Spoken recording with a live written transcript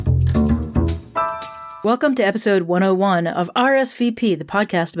Welcome to episode 101 of RSVP, the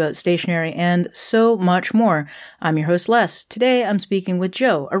podcast about stationery and so much more. I'm your host, Les. Today, I'm speaking with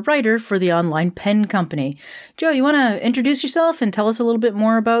Joe, a writer for the online pen company. Joe, you want to introduce yourself and tell us a little bit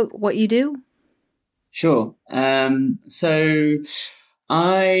more about what you do? Sure. So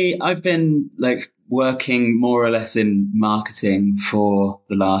I've been working more or less in marketing for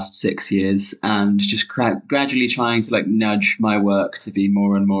the last 6 years and just gradually trying to nudge my work to be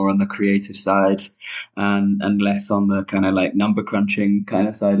more and more on the creative side and less on the kind of number crunching kind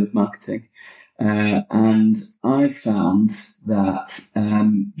of side of marketing. And I found that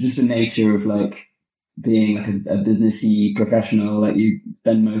just the nature of being a businessy professional, you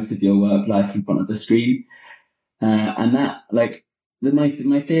spend most of your work life in front of the screen, and that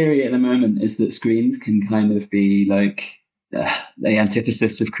my theory at the moment is that screens can kind of be the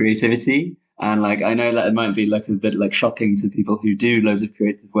antithesis of creativity. And I know that it might be a bit shocking to people who do loads of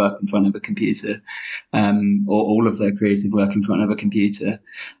creative work in front of a computer, or all of their creative work in front of a computer.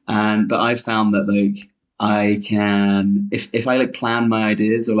 But I've found that I can, if I plan my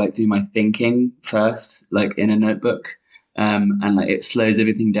ideas or do my thinking first, in a notebook, and it slows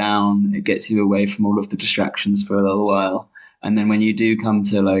everything down, it gets you away from all of the distractions for a little while. And then when you do come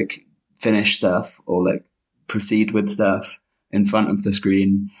to finish stuff or proceed with stuff in front of the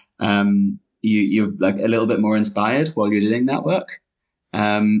screen, you're a little bit more inspired while you're doing that work.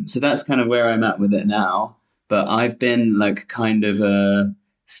 So that's kind of where I'm at with it now. But I've been kind of a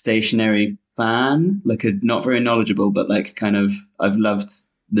stationery fan, not very knowledgeable, but I've loved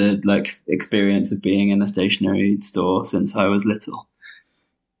the experience of being in a stationery store since I was little.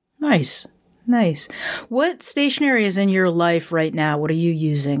 Nice. What stationery is in your life right now? What are you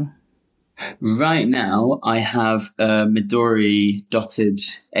using? Right now, I have a Midori dotted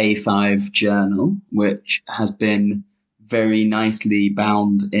A5 journal, which has been very nicely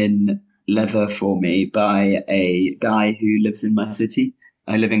bound in leather for me by a guy who lives in my city.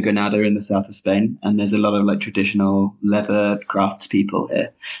 I live in Granada in the south of Spain, and there's a lot of traditional leather crafts people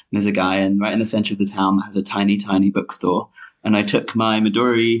here. And there's a guy right in the center of the town that has a tiny, tiny bookstore. And I took my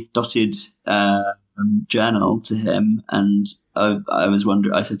Midori dotted journal to him, and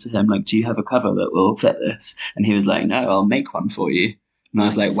I said to him, do you have a cover that will fit this? And he was like, no, I'll make one for you. And I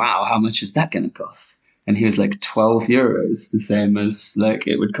was like, wow, how much is that going to cost? And he was like, €12, the same as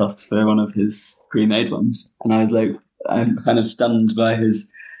it would cost for one of his pre-made ones. And I was like, I'm kind of stunned by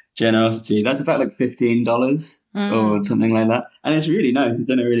his generosity. That's about $15 or something like that. And it's really nice. He's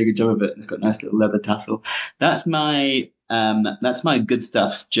done a really good job of it. It's got a nice little leather tassel. That's my good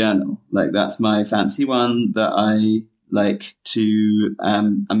stuff journal. That's my fancy one that I like to,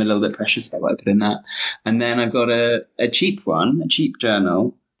 I'm a little bit precious about what I put in that. And then I've got a cheap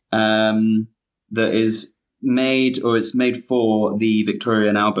journal, that is it's made for the Victoria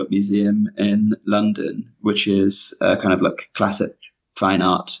and Albert Museum in London, which is a kind of classic fine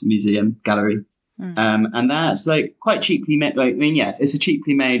art museum gallery. And that's quite cheaply made. It's a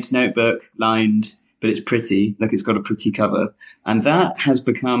cheaply made notebook, lined, but it's pretty. It's got a pretty cover. And that has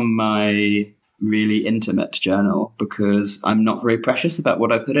become my really intimate journal because I'm not very precious about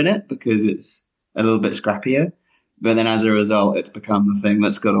what I put in it because it's a little bit scrappier. But then as a result, it's become the thing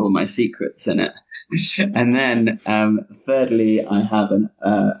that's got all my secrets in it. And then thirdly, I have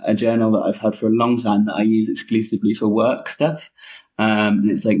a journal that I've had for a long time that I use exclusively for work stuff. And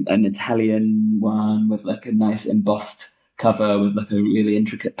it's an Italian one with a nice embossed cover with a really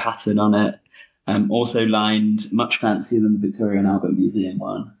intricate pattern on it. Also lined, much fancier than the Victoria and Albert Museum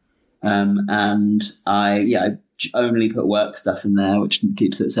one. And I only put work stuff in there, which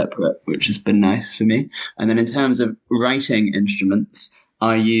keeps it separate, which has been nice for me. And then in terms of writing instruments,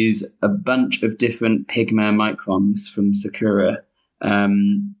 I use a bunch of different Pigma Microns from Sakura.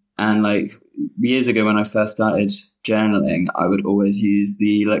 And years ago when I first started journaling, I would always use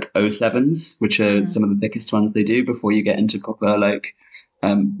the O7s, which are some of the thickest ones they do before you get into proper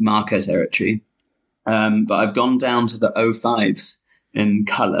marker territory. But I've gone down to the O5s in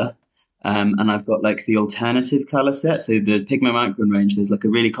color. And I've got the alternative color set. So the Pigma Micron range, there's a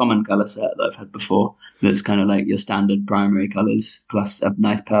really common color set that I've had before. That's kind of your standard primary colors plus a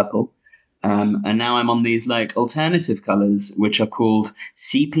nice purple. And now I'm on these alternative colors, which are called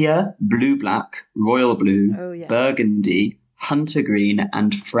sepia, blue, black, royal blue, burgundy, hunter green,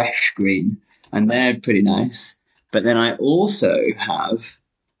 and fresh green. And they're pretty nice. But then I also have,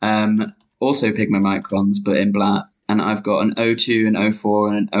 also Pigma Microns, but in black. And I've got an O2, an O4,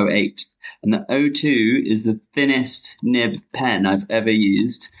 and an O8. And the O2 is the thinnest nib pen I've ever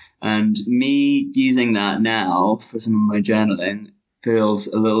used. And me using that now for some of my journaling feels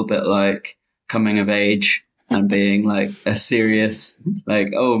a little bit like coming of age and being like a serious,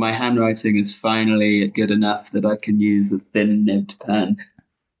 like, oh, my handwriting is finally good enough that I can use a thin nibbed pen.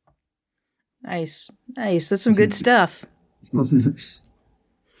 Nice. That's some good stuff.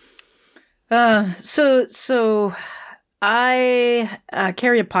 So I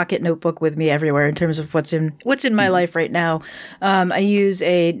carry a pocket notebook with me everywhere in terms of what's in my life right now. I use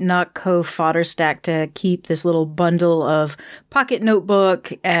a Notco fodder stack to keep this little bundle of pocket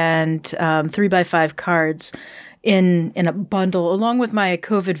notebook and 3x5 cards in a bundle along with my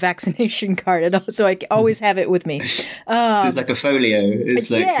COVID vaccination card. And so I always have it with me. It's like a folio.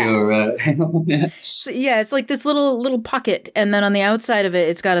 It's like your... So, it's like this little pocket. And then on the outside of it,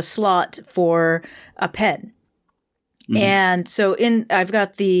 it's got a slot for a pen. And so I've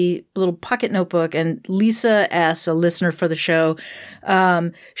got the little pocket notebook, and Lisa S., a listener for the show,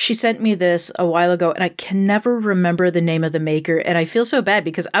 she sent me this a while ago, and I can never remember the name of the maker. And I feel so bad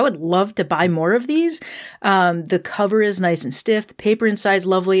because I would love to buy more of these. The cover is nice and stiff. The paper inside is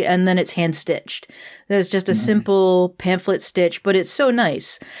lovely. And then it's hand stitched. There's just a simple pamphlet stitch, but it's so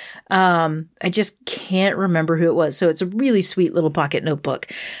nice. I just can't remember who it was. So it's a really sweet little pocket notebook.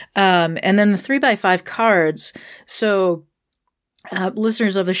 And then the 3x5 cards. So,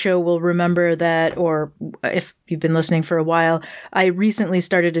 listeners of the show will remember that, or if you've been listening for a while, I recently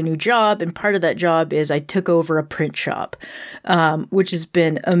started a new job, and part of that job is I took over a print shop, which has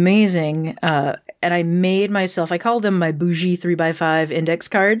been amazing. And I made myself, I call them my bougie 3x5 index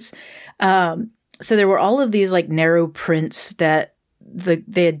cards. So there were all of these like narrow prints that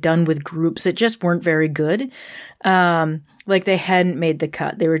they had done with groups that just weren't very good. Like they hadn't made the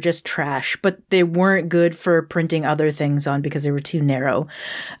cut. They were just trash, but they weren't good for printing other things on because they were too narrow.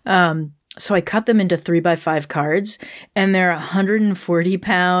 So I cut them into 3x5 cards, and they're 140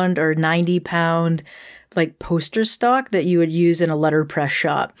 pound or 90 pound like poster stock that you would use in a letterpress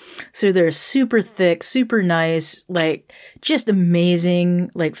shop. So they're super thick, super nice, like just amazing,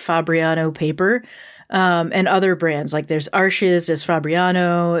 like Fabriano paper. And other brands, like there's Arches, there's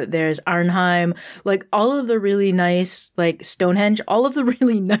Fabriano, there's Arnheim, like all of the really nice, like Stonehenge, all of the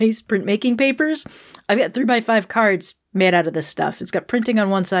really nice printmaking papers. I've got 3x5 cards made out of this stuff. It's got printing on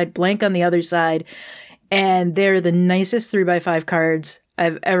one side, blank on the other side. And they're the nicest 3x5 cards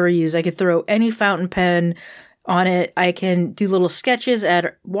I've ever used. I could throw any fountain pen on it. I can do little sketches,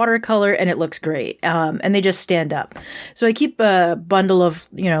 add watercolor, and it looks great. And they just stand up. So I keep a bundle of,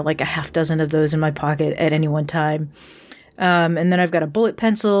 like a half dozen of those in my pocket at any one time. And then I've got a bullet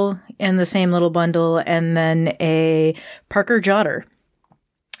pencil in the same little bundle, and then a Parker Jotter.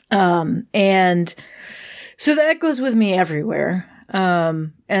 And so that goes with me everywhere.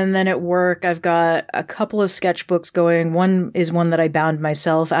 And then at work, I've got a couple of sketchbooks going. One is one that I bound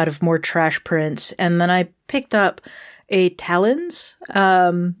myself out of more trash prints. And then I picked up a Talons,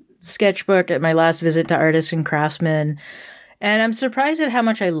 sketchbook at my last visit to Artists and Craftsmen. And I'm surprised at how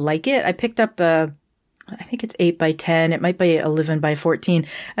much I like it. I picked up I think it's 8x10. It might be 11x14.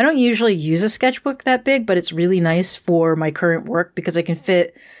 I don't usually use a sketchbook that big, but it's really nice for my current work because I can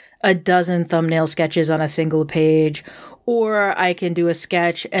fit a dozen thumbnail sketches on a single page, or I can do a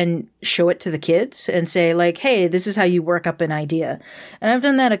sketch and show it to the kids and say like, hey, this is how you work up an idea. And I've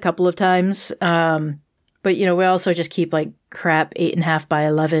done that a couple of times. But we also just keep like crap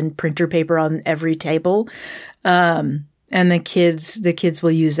 8.5x11 printer paper on every table. And the kids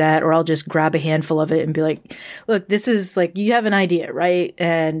will use that, or I'll just grab a handful of it and be like, look, this is like, you have an idea, right?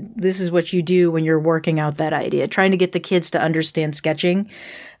 And this is what you do when you're working out that idea, trying to get the kids to understand sketching.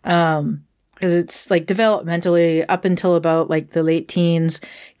 Because it's like developmentally up until about like the late teens,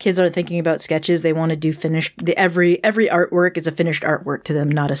 kids aren't thinking about sketches. They want to do every artwork is a finished artwork to them,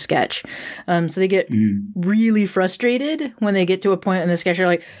 not a sketch. So they get really frustrated when they get to a point in the sketch. They're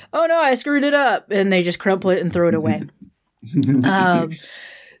like, oh no, I screwed it up. And they just crumple it and throw it away.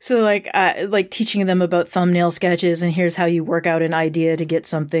 So like teaching them about thumbnail sketches and here's how you work out an idea to get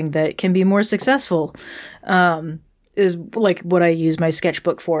something that can be more successful. Is like what I use my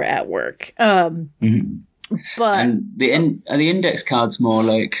sketchbook for at work. But and are the index cards more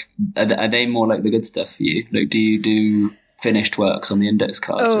like are they more like the good stuff for you? Like, do you do finished works on the index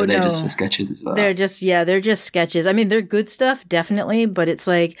cards, or are they just for sketches as well? They're just sketches. I mean, they're good stuff, definitely, but it's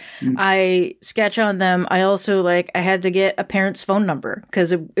like I sketch on them. I also I had to get a parent's phone number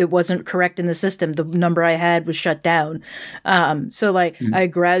because it wasn't correct in the system. The number I had was shut down. So I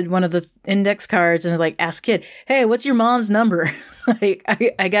grabbed one of the index cards and was like, ask kid, hey, what's your mom's number?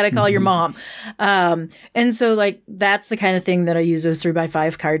 I got to call your mom. And so that's the kind of thing that I use those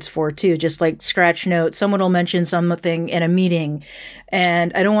 3x5 cards for too. Just like scratch notes. Someone will mention something in a meeting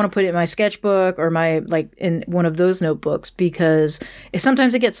and I don't want to put it in my sketchbook or my in one of those notebooks because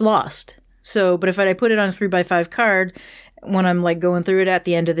sometimes it gets lost. So, but if I put it on a 3x5 card, when I'm like going through it at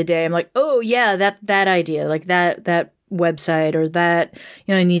the end of the day, I'm like, oh yeah, that idea, like that website, or that,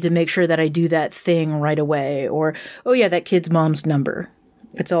 I need to make sure that I do that thing right away, or, oh yeah, that kid's mom's number.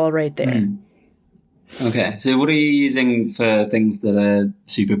 It's all right there. Okay. So what are you using for things that are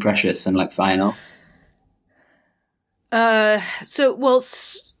super precious and like final?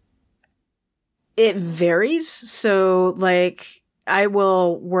 It varies. So like I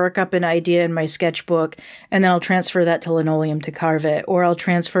will work up an idea in my sketchbook and then I'll transfer that to Linoleum to carve it, or I'll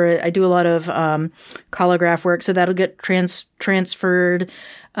transfer it. I do a lot of collagraph work, so that'll get transferred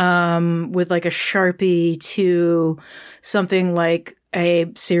with like a Sharpie to something like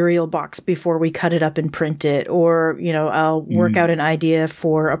a cereal box before we cut it up and print it. Or, I'll work out an idea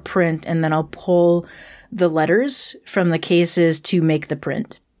for a print and then I'll pull the letters from the cases to make the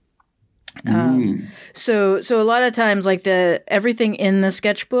print. So a lot of times, like everything in the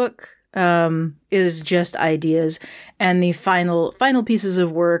sketchbook is just ideas, and the final pieces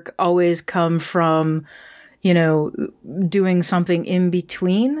of work always come from, doing something in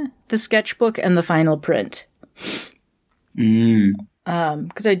between the sketchbook and the final print.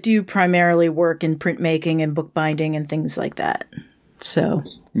 Because I do primarily work in printmaking and bookbinding and things like that. So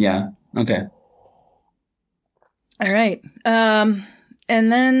yeah, okay, all right.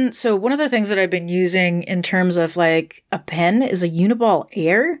 And then, so one of the things that I've been using in terms of like a pen is a Uniball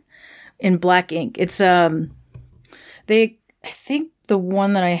Air in black ink. It's, I think the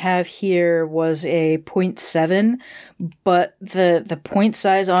one that I have here was a 0.7, but the point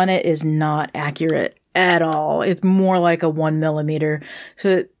size on it is not accurate at all. It's more like a 1 millimeter. So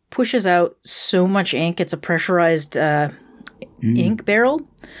it pushes out so much ink. It's a pressurized, ink barrel.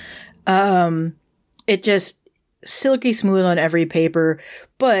 It just, silky smooth on every paper,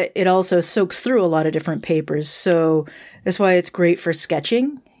 but it also soaks through a lot of different papers. So that's why it's great for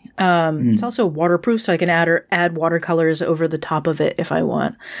sketching. It's also waterproof, so I can add watercolors over the top of it if I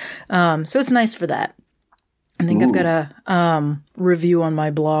want. So it's nice for that. I think I've got a review on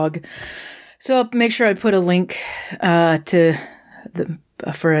my blog. So I'll make sure I put a link for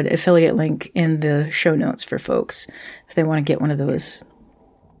an affiliate link in the show notes for folks if they want to get one of those.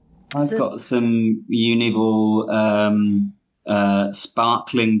 I've got some Uniball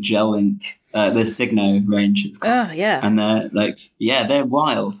sparkling gel ink, the Signo range. Oh, yeah. And they're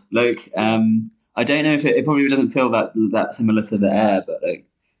wild. Like, I don't know if it probably doesn't feel that similar to the Air, but like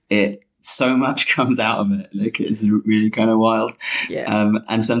so much comes out of it. Like, it's really kind of wild. Yeah.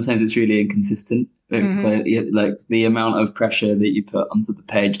 And sometimes it's really inconsistent. Like the amount of pressure that you put onto the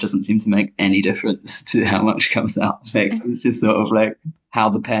page doesn't seem to make any difference to how much comes out. Like, it's just sort of like how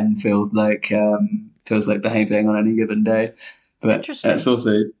the pen feels like behaving on any given day. But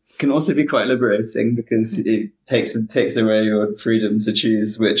it can also be quite liberating because it takes away your freedom to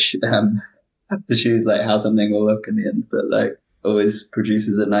choose like how something will look in the end, but like always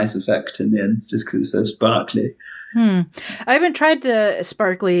produces a nice effect in the end just because it's so sparkly. I haven't tried the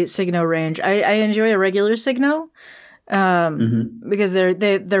sparkly Signo range. I enjoy a regular Signo because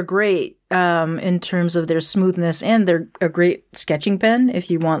they're great in terms of their smoothness, and they're a great sketching pen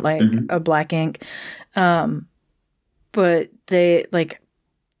if you want like a black ink. But they like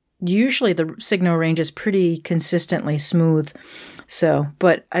usually the Signo range is pretty consistently smooth. So,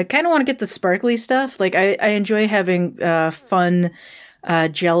 but I kind of want to get the sparkly stuff. Like I enjoy having fun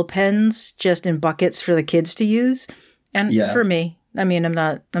gel pens just in buckets for the kids to use. And for me, I mean, I'm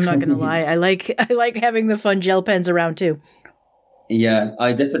not going to lie. I like having the fun gel pens around too. Yeah,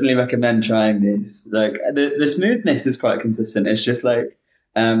 I definitely recommend trying these. Like the smoothness is quite consistent. It's just like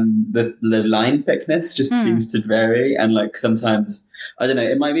the line thickness just seems to vary, and like sometimes I don't know.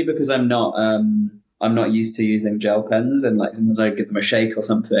 It might be because I'm not used to using gel pens, and like sometimes I give them a shake or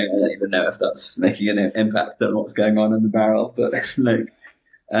something. I don't even know if that's making an impact on what's going on in the barrel. But like,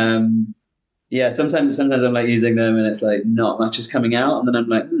 sometimes I'm like using them and it's like not much is coming out, and then I'm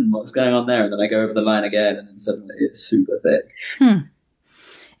like, what's going on there? And then I go over the line again, and then suddenly it's super thick.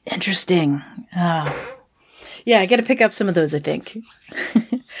 Interesting. Yeah, I got to pick up some of those, I think.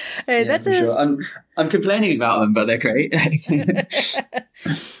 Hey, that's sure. I'm complaining about them, but they're great.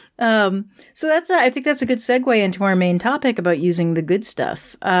 So I think that's a good segue into our main topic about using the good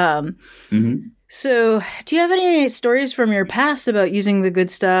stuff. So do you have any stories from your past about using the good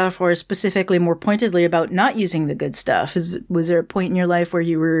stuff, or specifically more pointedly about not using the good stuff? Was there a point in your life where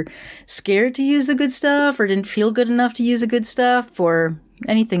you were scared to use the good stuff, or didn't feel good enough to use the good stuff, or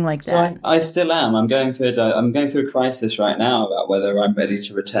anything like that? So I still am. I'm going through a crisis right now about whether I'm ready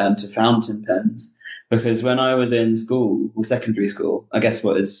to return to fountain pens. Because when I was in school, or secondary school, I guess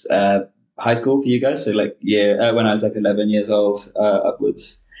what is high school for you guys, so like when I was like 11 years old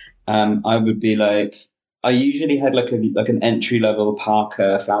upwards, I would be like, I usually had like an entry level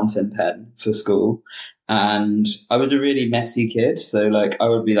Parker fountain pen for school. And I was a really messy kid. So like I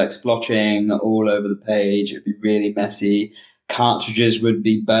would be like splotching all over the page. It'd be really messy. Cartridges would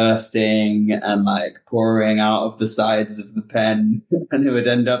be bursting and like pouring out of the sides of the pen. And it would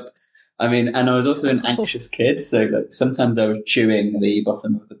end up, I mean, and I was also an anxious kid. So like sometimes I was chewing the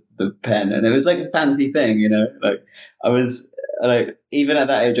bottom of the pen and it was like a fancy thing, you know, like I was like, even at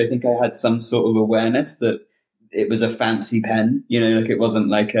that age, I think I had some sort of awareness that it was a fancy pen, you know, like it wasn't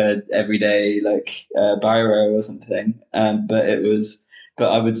like a everyday like biro or something. But it was,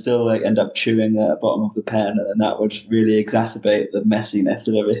 but I would still like end up chewing the bottom of the pen, and that would really exacerbate the messiness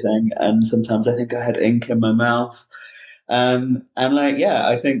of everything. And sometimes I think I had ink in my mouth. And like, yeah,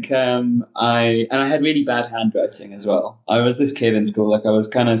 I think I had really bad handwriting as well. I was this kid in school, like I was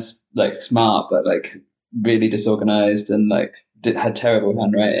kind of like smart, but like really disorganized and like had terrible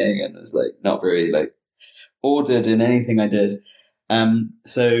handwriting and was like not very like ordered in anything I did.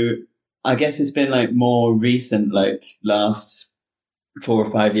 So I guess it's been like more recent, like last 4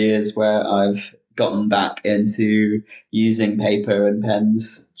 or 5 years where I've gotten back into using paper and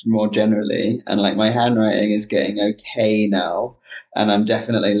pens more generally. And like my handwriting is getting okay now. And I'm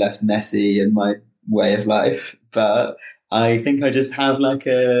definitely less messy in my way of life. But I think I just have like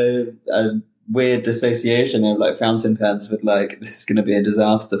a weird dissociation of like fountain pens with like, this is going to be a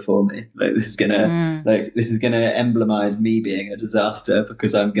disaster for me. Like this is going to, like, this is going to emblemize me being a disaster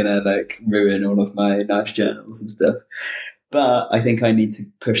because I'm going to like ruin all of my nice journals and stuff. But I think I need to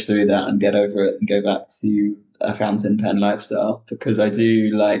push through that and get over it and go back to a fountain pen lifestyle because I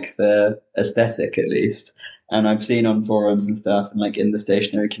do like the aesthetic at least. And I've seen on forums and stuff and like in the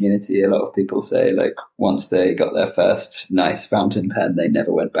stationery community, a lot of people say like once they got their first nice fountain pen, they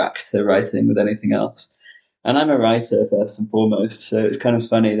never went back to writing with anything else. And I'm a writer first and foremost, so it's kind of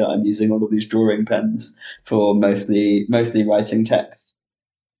funny that I'm using all of these drawing pens for mostly writing texts.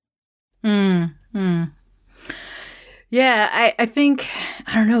 Yeah, I think,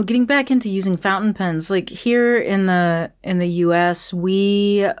 I don't know, getting back into using fountain pens, like here in the US,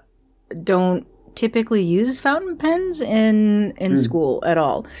 we don't typically use fountain pens in school at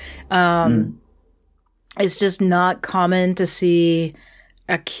all. It's just not common to see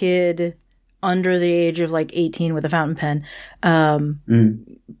a kid under the age of like 18 with a fountain pen.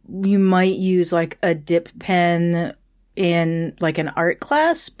 You might use like a dip pen in like an art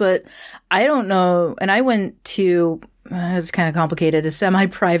class, but I don't know. And I went to, it was kind of complicated, a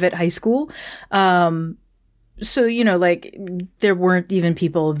semi-private high school. So, you know, like there weren't even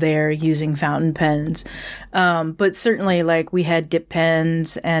people there using fountain pens. But certainly like we had dip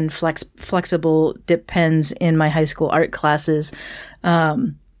pens and flexible dip pens in my high school art classes.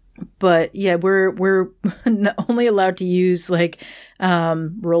 But yeah, we're only allowed to use like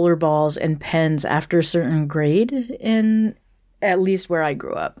roller balls and pens after a certain grade in at least where I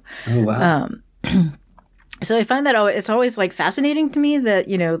grew up. Oh wow. So I find that it's always like fascinating to me that,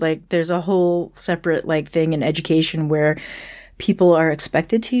 you know, like there's a whole separate like thing in education where people are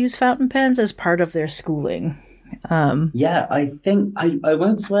expected to use fountain pens as part of their schooling. Yeah, I think I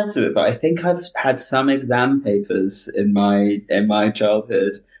won't swear to it, but I think I've had some exam papers in my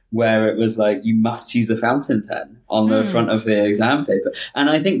childhood where it was like you must use a fountain pen on the front of the exam paper, and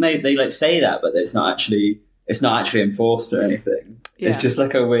I think they like say that, but it's not actually enforced or anything. Yeah. It's just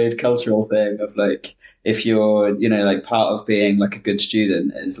like a weird cultural thing of like, if you're, you know, like part of being like a good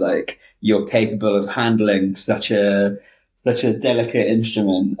student is like you're capable of handling such a delicate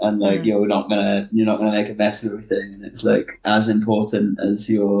instrument and like you're not gonna make a mess of everything, and it's like as important as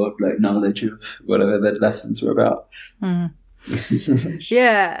your like knowledge of whatever the lessons were about.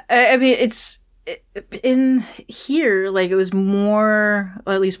 Yeah, I mean it's in here, like it was more,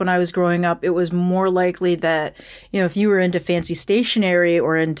 or at least when I was growing up, it was more likely that, you know, if you were into fancy stationery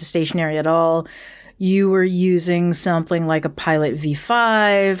or into stationery at all, you were using something like a Pilot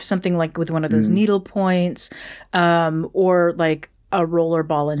V5, something like with one of those needle points, or like a roller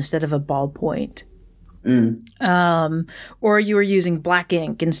ball instead of a ballpoint. Or you were using black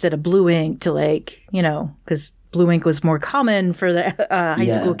ink instead of blue ink to like, you know, because blue ink was more common for the high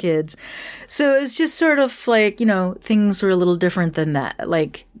school kids. So it's just sort of like, you know, things were a little different than that,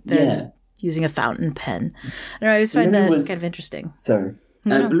 like using a fountain pen. And I always find that kind of interesting. Sorry.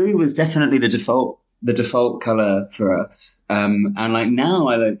 Blue was definitely the default color for us. And like now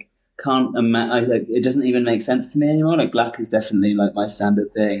I like can't imagine, like it doesn't even make sense to me anymore. Like black is definitely like my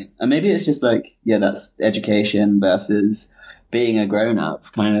standard thing. And maybe it's just like, yeah, that's education versus being a grown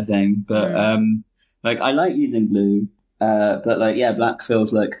up kind of thing. But like I like using blue, but like, yeah, black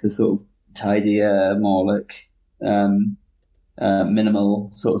feels like the sort of tidier, more like minimal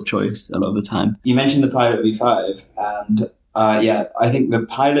sort of choice a lot of the time. You mentioned the Pilot V5, and I think the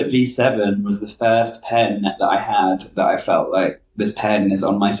Pilot V7 was the first pen that I had that I felt like this pen is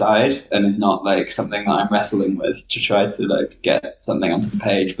on my side and is not like something that I'm wrestling with to try to like get something onto the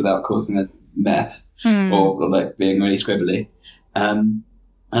page without causing a mess or like being really scribbly. And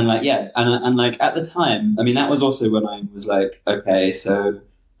like, and like at the time, I mean, that was also when I was like, okay, so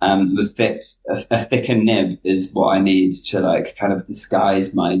a thicker nib is what I need to like kind of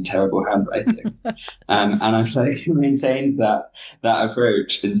disguise my terrible handwriting. And I've like maintained that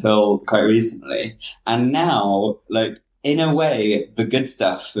approach until quite recently. And now, like, in a way, the good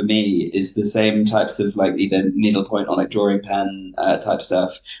stuff for me is the same types of like either needlepoint or like drawing pen type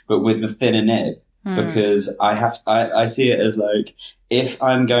stuff, but with a thinner nib. Because I see it as like, if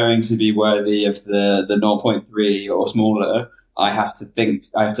I'm going to be worthy of the 0.3 or smaller, I have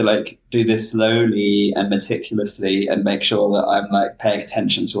to like do this slowly and meticulously and make sure that I'm like paying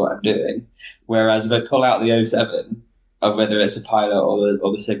attention to what I'm doing. Whereas if I pull out the 07, of whether it's a Pilot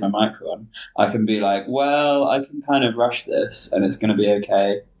or the Sigma Micron, I can be like, well, I can kind of rush this and it's going to be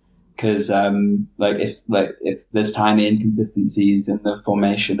okay. Because if there's tiny inconsistencies in the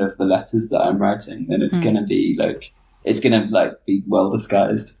formation of the letters that I'm writing, then it's going to be like, it's going to like be well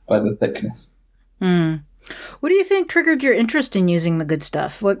disguised by the thickness. What do you think triggered your interest in using the good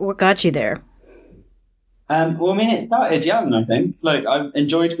stuff? What got you there? Well, I mean, it started young, I think. Like, I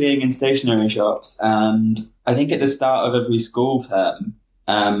enjoyed being in stationery shops, and I think at the start of every school term,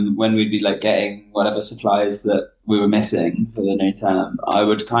 when we'd be like getting whatever supplies that we were missing for the new term, I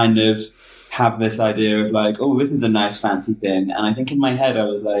would kind of have this idea of like, oh, this is a nice fancy thing. And I think in my head, I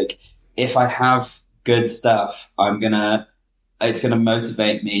was like, if I have good stuff, it's going to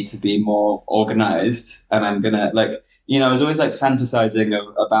motivate me to be more organized. And I'm going to like, I was always like fantasizing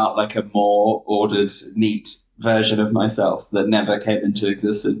about like a more ordered, neat version of myself that never came into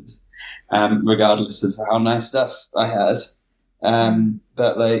existence, regardless of how nice stuff I had.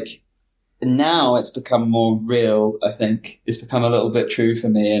 But like now it's become more real. I think it's become a little bit true for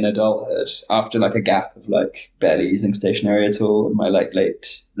me in adulthood after like a gap of like barely using stationery at all in my like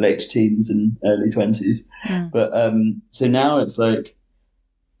late teens and early 20s. But so now it's like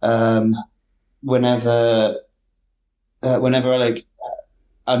whenever I like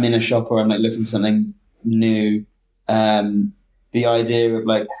I'm in a shop or I'm like looking for something new, the idea of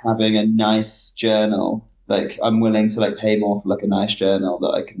like having a nice journal, like I'm willing to like pay more for like a nice journal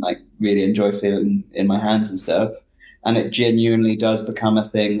that I can like really enjoy feeling in my hands and stuff. And it genuinely does become a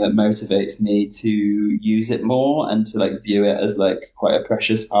thing that motivates me to use it more and to like view it as like quite a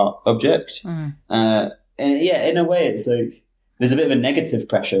precious art object. And yeah, in a way it's like there's a bit of a negative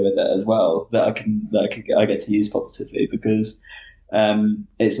pressure with it as well that I get to use positively, because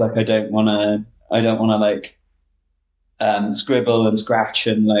it's like I don't want to like scribble and scratch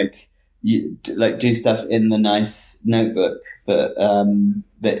and like do stuff in the nice notebook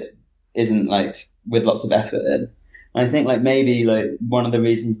that isn't like with lots of effort in. I think like maybe like one of the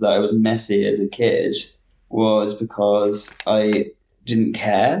reasons that I was messy as a kid was because I didn't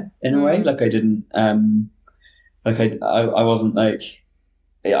care in a way. Like I didn't I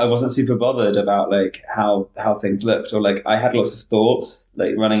wasn't super bothered about like how things looked, or like I had lots of thoughts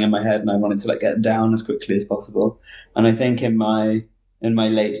like running in my head and I wanted to like get down as quickly as possible. And I think in my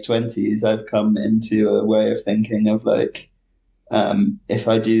late 20s, I've come into a way of thinking of like, if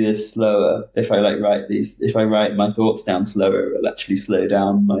I do this slower, if I write my thoughts down slower, it'll actually slow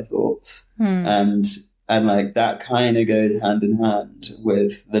down my thoughts. And like that kind of goes hand in hand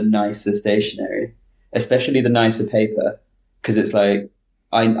with the nicer stationery, especially the nicer paper. Cause it's like,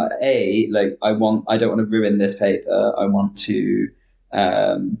 I don't want to ruin this paper. I want to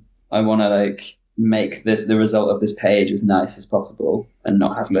like make the result of this page as nice as possible and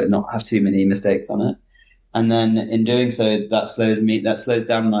not have too many mistakes on it. And then in doing so, that slows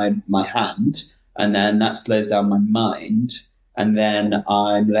down my hand, and then that slows down my mind, and then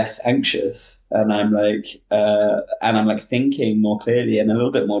I'm less anxious, and I'm like thinking more clearly and a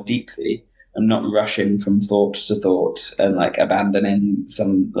little bit more deeply. I'm not rushing from thought to thought and like abandoning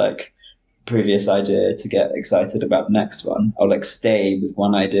some like previous idea to get excited about the next one. I'll like stay with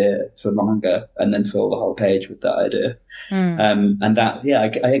one idea for longer and then fill the whole page with that idea. And that's, I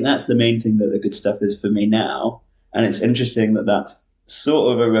think that's the main thing that the good stuff is for me now. And it's interesting that that's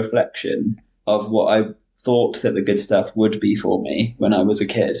sort of a reflection of what I thought that the good stuff would be for me when I was a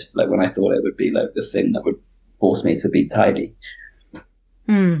kid. Like when I thought it would be like the thing that would force me to be tidy.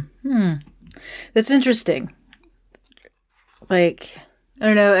 That's interesting. Like, I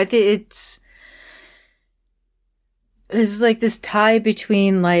don't know. I think there's like this tie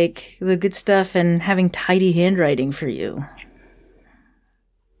between like the good stuff and having tidy handwriting for you.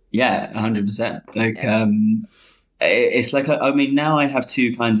 Yeah, 100%. Like, Yeah. it's like, I mean, now I have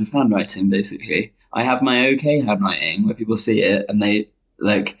two kinds of handwriting, basically. I have my okay handwriting where people see it and they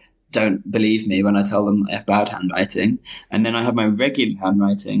like don't believe me when I tell them I have bad handwriting. And then I have my regular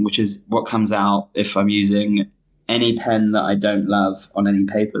handwriting, which is what comes out if I'm using any pen that I don't love on any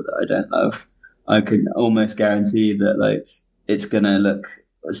paper that I don't love. I can almost guarantee that like it's gonna look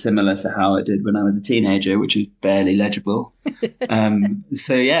similar to how it did when I was a teenager, which is barely legible.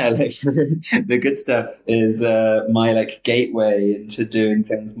 So yeah, like the good stuff is my like gateway into doing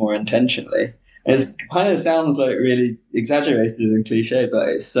things more intentionally. It kind of sounds like really exaggerated and cliche, but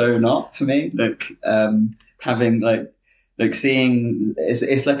it's so not for me. Like having like seeing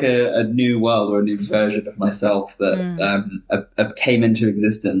it's like a new world or a new version of myself that came into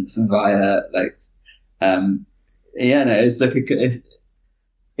existence via like yeah, no, it's like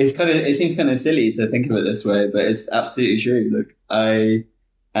it's kind of it seems kind of silly to think of it this way, but it's absolutely true. Like I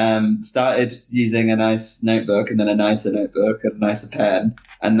started using a nice notebook and then a nicer notebook and a nicer pen,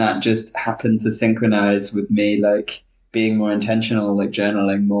 and that just happened to synchronize with me like being more intentional, like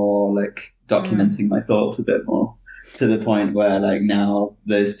journaling more, like documenting my thoughts a bit more, to the point where like now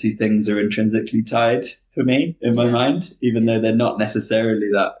those two things are intrinsically tied for me in my mind, even though they're not necessarily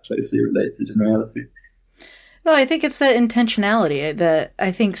that closely related in reality. Well, I think it's that intentionality that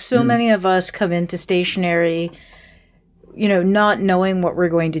I think so many of us come into stationery, you know, not knowing what we're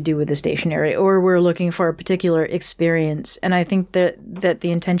going to do with the stationery, or we're looking for a particular experience. And I think that the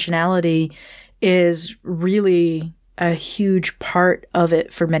intentionality is really a huge part of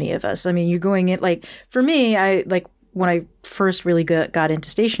it for many of us. I mean, you're going in, like, for me, I like when I first really got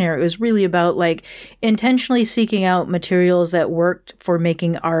into stationery, it was really about like intentionally seeking out materials that worked for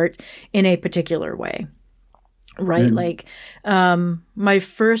making art in a particular way. Right. Like, my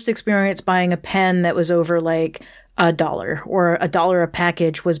first experience buying a pen that was over like $1 or $1 a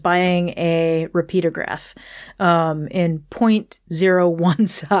package was buying a repeatograph, in 0.01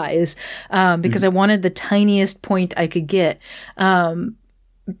 size, because I wanted the tiniest point I could get. And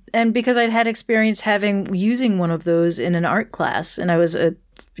because I'd had experience using one of those in an art class, and I was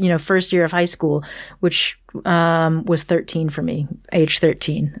first year of high school, which, was 13 for me, age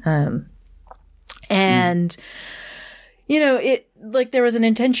 13. And, it like there was an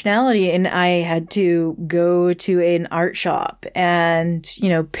intentionality, and I had to go to an art shop and,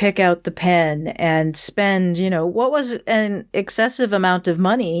 pick out the pen and spend, what was an excessive amount of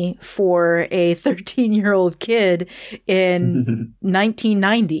money for a 13-year-old kid in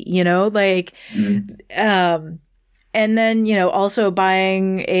 1990, and then, also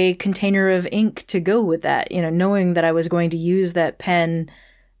buying a container of ink to go with that, knowing that I was going to use that pen.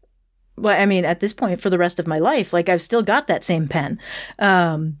 Well, I mean, at this point, for the rest of my life, like I've still got that same pen.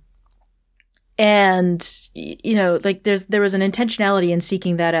 And, like there was an intentionality in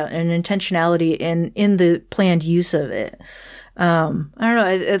seeking that out, and an intentionality in the planned use of it. I don't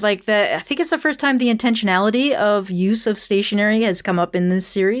know, like that. I think it's the first time the intentionality of use of stationery has come up in this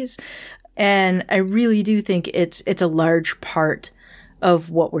series. And I really do think it's a large part of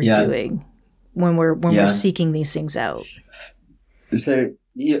what we're doing when we're seeking these things out. So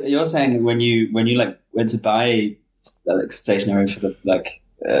you're saying when you like went to buy like stationery for the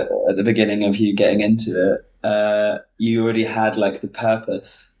at the beginning of you getting into it, you already had like the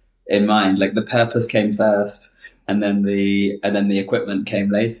purpose in mind. Like the purpose came first, and then the equipment came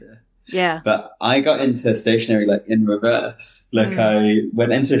later. Yeah. But I got into stationery like in reverse. Like I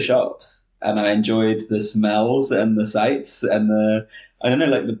went into shops and I enjoyed the smells and the sights and I don't know,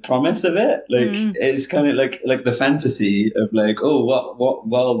 like the promise of it. Like it's kind of like the fantasy of like, oh, what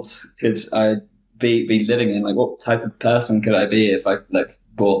worlds could I be living in? Like what type of person could I be if I like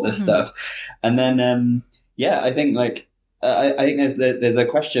bought this stuff? And then I think like I think there's a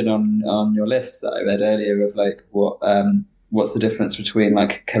question on your list that I read earlier of like what's the difference between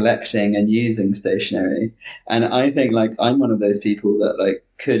like collecting and using stationery? And I think like I'm one of those people that like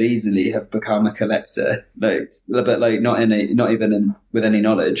could easily have become a collector, like, but like not even with any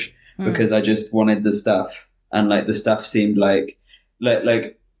knowledge, because I just wanted the stuff, and like the stuff seemed like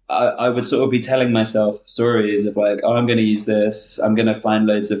I would sort of be telling myself stories of like, oh, I'm going to use this, I'm going to find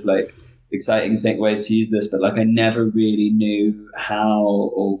loads of like exciting ways to use this, but like I never really knew how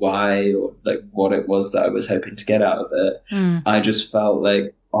or why or like what it was that I was hoping to get out of it. I just felt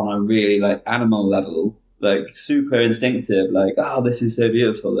like on a really like animal level, like super instinctive, like, oh, this is so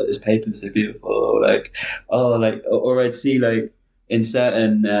beautiful, like this paper's so beautiful, or like, oh, like, or I'd see like in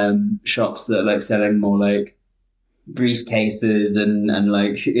certain shops that are like selling more like briefcases and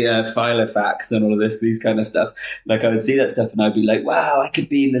like Filofax and all of these kind of stuff. Like I would see that stuff and I'd be like, wow, I could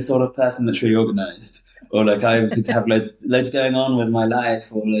be the sort of person that's really organized. or like I could have loads going on with my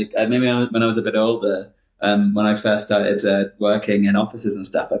life, or like maybe when I was a bit older, when I first started working in offices and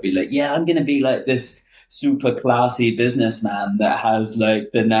stuff, I'd be like, yeah, I'm going to be like this super classy businessman that has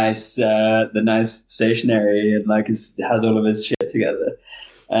like the nice stationery and like has all of his shit together.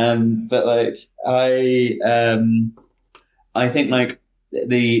 But like I think like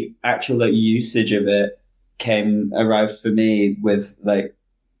the actual like usage of it arrived for me with like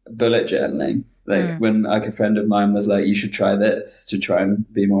bullet journaling. Like when like a friend of mine was like, you should try this to try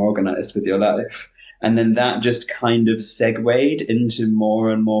and be more organized with your life. And then that just kind of segued into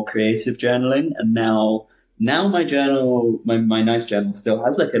more and more creative journaling. And now my journal, my nice journal still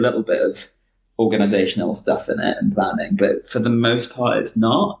has like a little bit of organizational stuff in it and planning, but for the most part, it's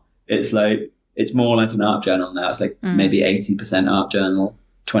not. It's like, it's more like an art journal now. It's like maybe 80% art journal,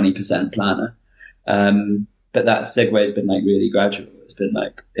 20% planner. But that segue has been like really gradual. It's been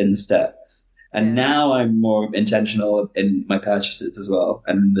like in steps. And now I'm more intentional in my purchases as well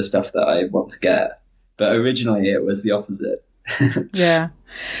and the stuff that I want to get. But originally it was the opposite. Yeah.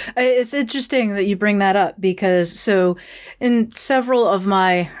 It's interesting that you bring that up because so in several of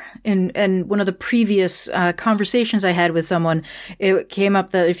my in one of the previous conversations I had with someone, it came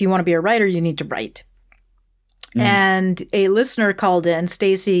up that if you want to be a writer, you need to write. And a listener called in,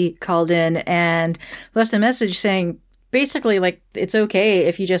 Stacy called in and left a message saying basically like it's okay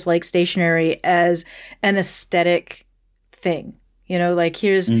if you just like stationery as an aesthetic thing. You know, like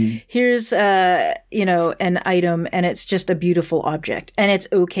here's you know, an item and it's just a beautiful object. And it's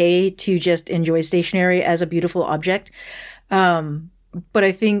okay to just enjoy stationery as a beautiful object. But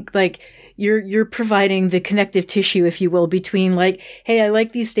I think like you're providing the connective tissue, if you will, between like, hey, I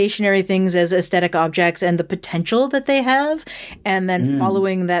like these stationary things as aesthetic objects and the potential that they have, and then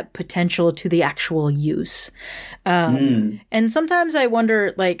following that potential to the actual use. And sometimes I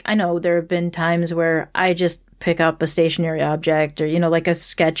wonder, like, I know there have been times where I just pick up a stationary object or, you know, like a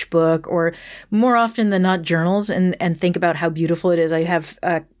sketchbook or more often than not journals and think about how beautiful it is. I have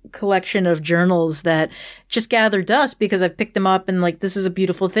a collection of journals that just gather dust because I've picked them up and like, this is a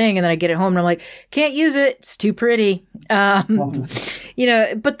beautiful thing. And then I get it home and I'm like, can't use it. It's too pretty. You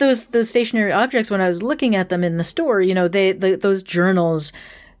know, but those stationary objects, when I was looking at them in the store, you know, those journals,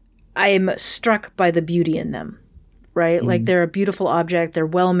 I'm struck by the beauty in them. Right? Like they're a beautiful object. They're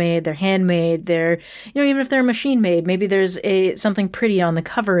well made. They're handmade. They're, you know, even if they're machine made, maybe there's something pretty on the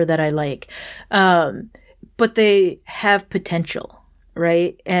cover that I like. But they have potential,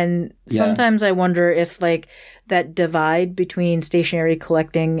 right? And sometimes I wonder if like that divide between stationery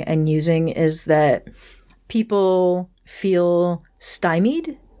collecting and using is that people feel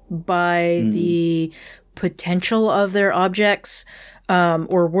stymied by the potential of their objects,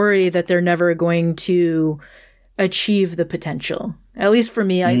 or worry that they're never going to achieve the potential. At least for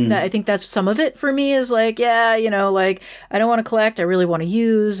me, I think that's some of it for me is like, yeah, you know, like I don't want to collect. I really want to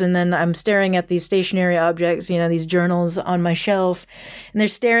use. And then I'm staring at these stationary objects, you know, these journals on my shelf, and they're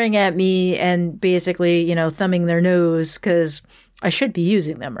staring at me and basically, you know, thumbing their nose because I should be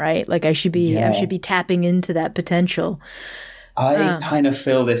using them, right? Like I should be tapping into that potential. I kind of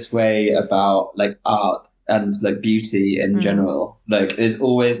feel this way about like art and like beauty in general. Like there's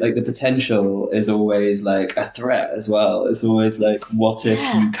always like the potential is always like a threat as well. It's always like, what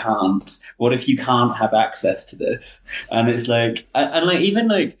if you can't have access to this? And it's like, and like even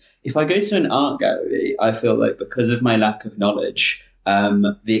like if I go to an art gallery, I feel like because of my lack of knowledge,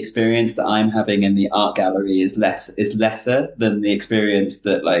 the experience that I'm having in the art gallery is lesser than the experience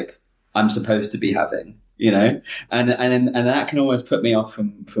that like I'm supposed to be having. You know, and that can almost put me off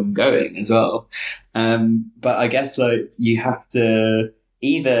from going as well. But I guess like you have to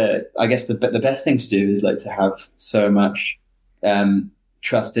either, I guess the best thing to do is like to have so much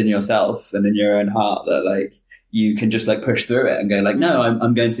trust in yourself and in your own heart that like you can just like push through it and go like, no,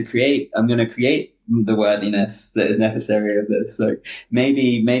 I'm going to create the worthiness that is necessary of this. Like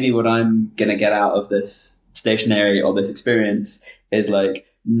maybe what I'm going to get out of this stationery or this experience is like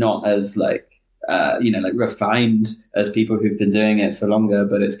not as like, you know, like refined as people who've been doing it for longer,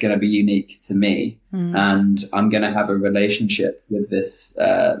 but it's going to be unique to me. And I'm going to have a relationship with this,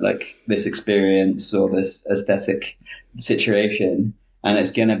 like this experience or this aesthetic situation. And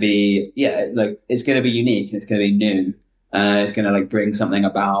it's going to be, like it's going to be unique and it's going to be new. It's going to like bring something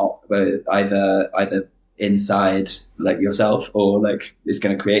about either inside like yourself or like it's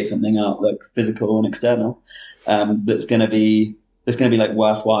going to create something out like physical and external. That's going to be like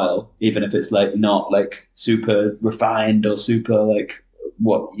worthwhile, even if it's like not like super refined or super like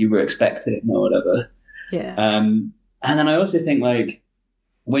what you were expecting or whatever. Yeah. And then I also think like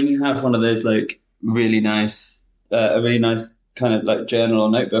when you have one of those like really nice, a really nice kind of like journal or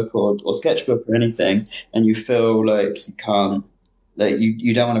notebook or sketchbook or anything, and you feel like you can't, like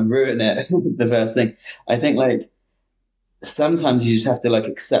you don't want to ruin it the first thing. I think like sometimes you just have to like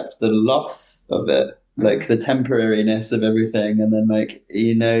accept the loss of it, like the temporariness of everything, and then like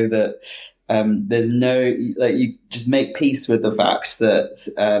that there's no, like, you just make peace with the fact that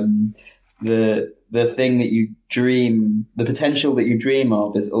the thing that you dream, the potential that you dream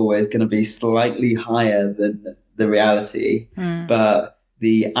of, is always going to be slightly higher than the reality, but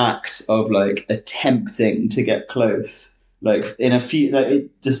the act of like attempting to get close, like in a few, like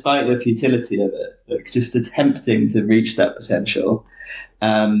despite the futility of it, like just attempting to reach that potential,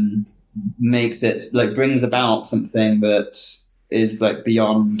 makes it, like, brings about something that is like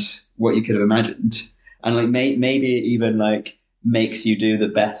beyond what you could have imagined, and like maybe it even like makes you do the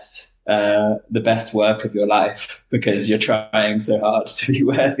best work of your life, because you're trying so hard to be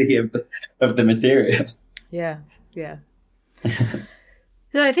worthy of the material. Yeah.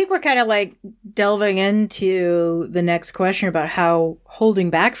 So I think we're kind of like delving into the next question about how holding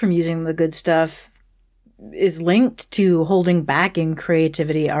back from using the good stuff is linked to holding back in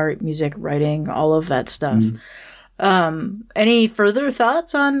creativity, art, music, writing, all of that stuff. Any further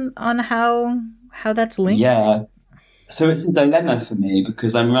thoughts on how that's linked? Yeah. So it's a dilemma for me,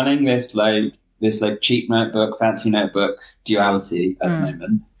 because I'm running this cheap notebook, fancy notebook duality at the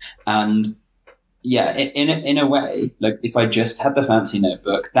moment. And yeah, in a way, like if I just had the fancy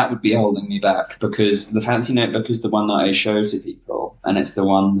notebook, that would be holding me back, because the fancy notebook is the one that I show to people, and it's the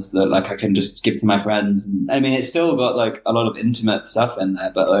ones that like I can just give to my friends. And, I mean, it's still got like a lot of intimate stuff in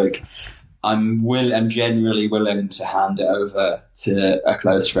there, but like I'm generally willing to hand it over to a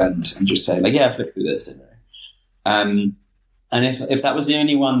close friend and just say like, yeah, flick through this today. And if that was the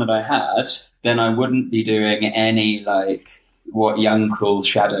only one that I had, then I wouldn't be doing any like what Jung calls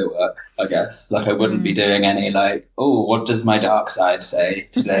shadow work, I guess. Like I wouldn't be doing any like, oh, what does my dark side say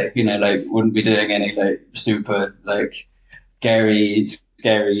today? Like wouldn't be doing any like super like scary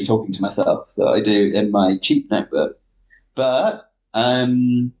talking to myself that I do in my cheap notebook. But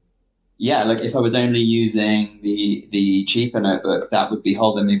yeah, like if I was only using the cheaper notebook, that would be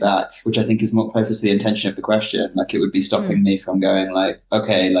holding me back, which I think is more closer to the intention of the question. Like it would be stopping me from going like,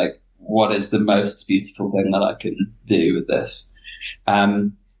 okay, like what is the most beautiful thing that I can do with this?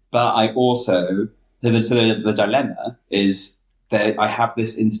 But I also, the dilemma is that I have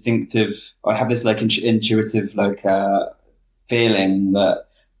this like intuitive like feeling that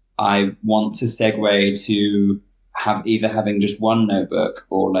I want to segue to having just one notebook,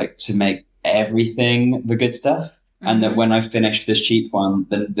 or like to make everything the good stuff. And that when I've finished this cheap one,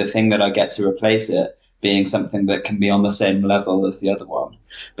 the thing that I get to replace it being something that can be on the same level as the other one.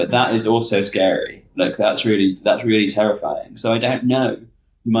 But that is also scary. Like that's really terrifying. So I don't know.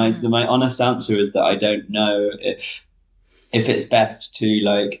 My honest answer is that I don't know if it's best to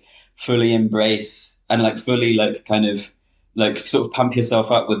like fully embrace and like fully like kind of like sort of pump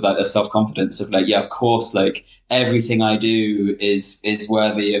yourself up with like a self-confidence of like, yeah, of course, like everything I do is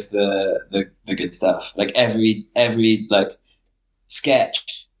worthy of the good stuff. Like every like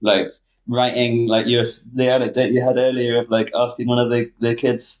sketch, like writing, like the anecdote you had earlier of like asking one of the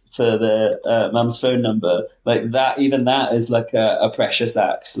kids for their mum's phone number, like that, even that is like a precious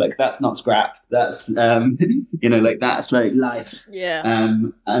act. Like that's not scrap. That's like that's like life. Yeah.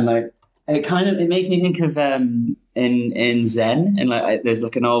 And like it makes me think of in Zen, and like there's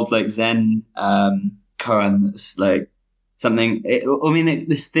like an old like Zen koan that's like something.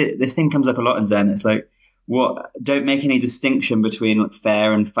 This thing comes up a lot in Zen. It's like, don't make any distinction between like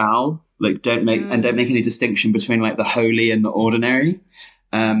fair and foul. Like don't make any distinction between like the holy and the ordinary.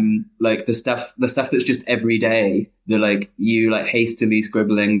 Like the stuff that's just every day, the like you like hastily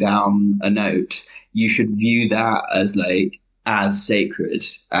scribbling down a note, you should view that as sacred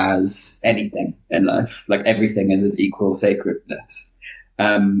as anything in life. Like everything is of equal sacredness.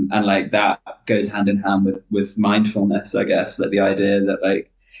 And like that goes hand in hand with mindfulness, I guess. Like the idea that like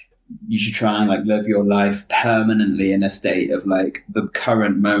you should try and like live your life permanently in a state of like the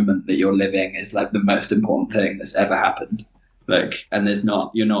current moment that you're living is like the most important thing that's ever happened. Like, and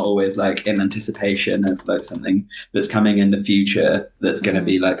you're not always like in anticipation of like something that's coming in the future that's going to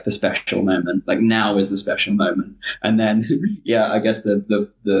be like the special moment. Like now is the special moment. And then, yeah, I guess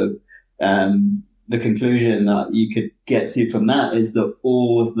the conclusion that you could get to from that is that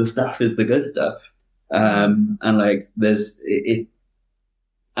all of the stuff is the good stuff. And like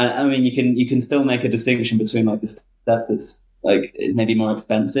I mean, you can still make a distinction between like the stuff that's like maybe more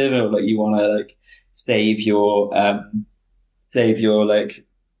expensive, or like you want to like save your like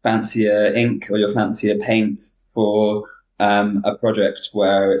fancier ink or your fancier paint for a project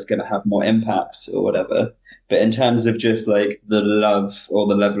where it's going to have more impact or whatever. But in terms of just like the love or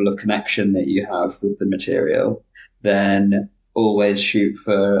the level of connection that you have with the material, then always shoot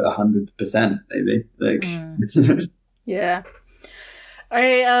for 100%, maybe. Like, yeah.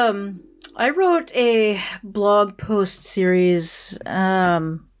 I wrote a blog post series,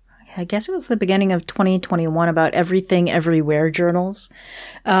 I guess it was the beginning of 2021, about everything everywhere journals.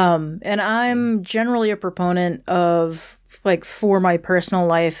 And I'm generally a proponent of, like, for my personal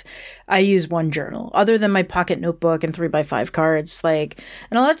life, I use one journal other than my pocket notebook and 3x5 cards. Like,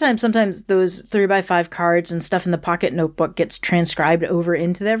 and a lot of times, sometimes those 3x5 cards and stuff in the pocket notebook gets transcribed over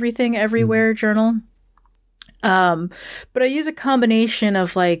into the everything everywhere journal. But I use a combination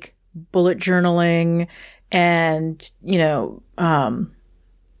of like bullet journaling and, you know, I'm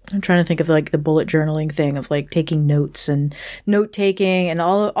trying to think of like the bullet journaling thing of like taking notes and note taking, and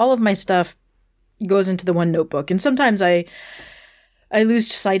all of my stuff goes into the one notebook. And sometimes I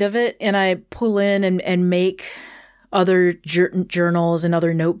lose sight of it and I pull in and make other journals and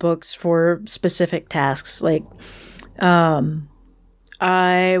other notebooks for specific tasks. Like,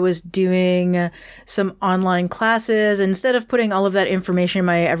 I was doing some online classes, and instead of putting all of that information in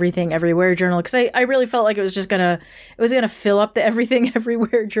my Everything Everywhere journal, because I really felt like it was gonna fill up the Everything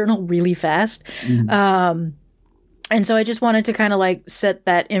Everywhere journal really fast. And so I just wanted to kind of like set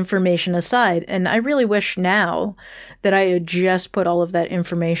that information aside. And I really wish now that I had just put all of that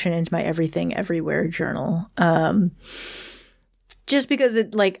information into my Everything Everywhere journal. Just because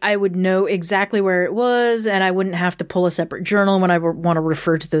it, like, I would know exactly where it was, and I wouldn't have to pull a separate journal when I want to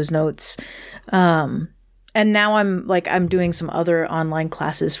refer to those notes. And now I'm doing some other online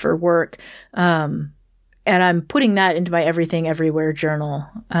classes for work. And I'm putting that into my Everything Everywhere journal.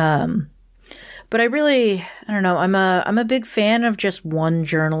 But I don't know, I'm a big fan of just one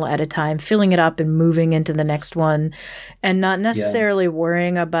journal at a time, filling it up and moving into the next one, and not necessarily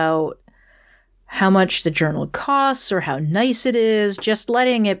worrying about how much the journal costs or how nice it is, just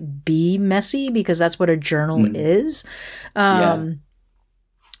letting it be messy, because that's what a journal is. And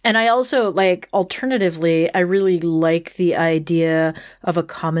I also, like, alternatively, I really like the idea of a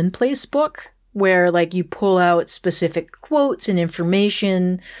commonplace book where, like, you pull out specific quotes and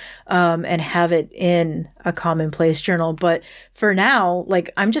information, and have it in a commonplace journal. But for now, like,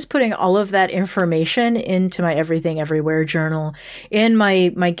 I'm just putting all of that information into my Everything Everywhere journal in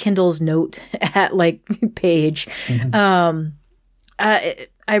my Kindle's note at like page. Part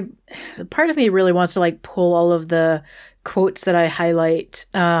of me really wants to like pull all of the quotes that I highlight,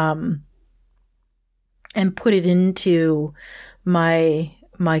 and put it into my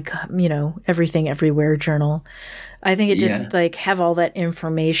you know, Everything Everywhere journal. I think it just like have all that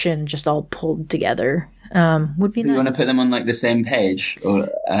information just all pulled together would be nice. You want to put them on like the same page, or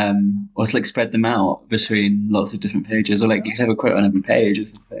like spread them out between lots of different pages, or like you could have a quote on every page or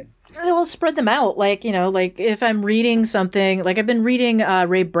something. I'll spread them out. Like, you know, like if I'm reading something, like I've been reading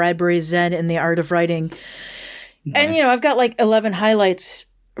Ray Bradbury's Zen and the Art of Writing. Nice. And, you know, I've got like 11 highlights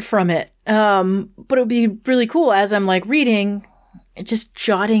from it. But it would be really cool as I'm like reading, just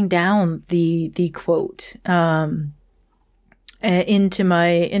jotting down the quote into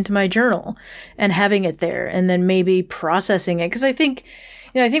my journal and having it there, and then maybe processing it. Because I think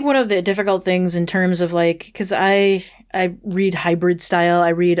one of the difficult things in terms of like, because I read hybrid style, I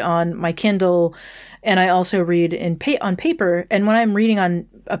read on my Kindle, and I also read on paper. And when I'm reading on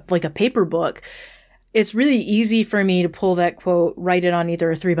a paper book, it's really easy for me to pull that quote, write it on either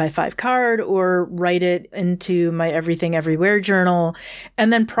a 3x5 card, or write it into my Everything Everywhere journal,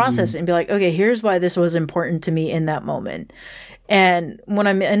 and then process it and be like, okay, here's why this was important to me in that moment. And when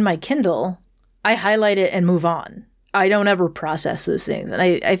I'm in my Kindle, I highlight it and move on. I don't ever process those things. And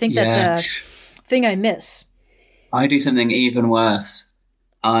I think that's a thing I miss. I do something even worse.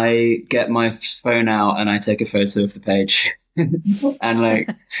 I get my phone out and I take a photo of the page. And like,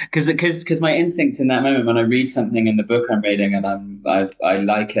 because my instinct in that moment when I read something in the book I'm reading and I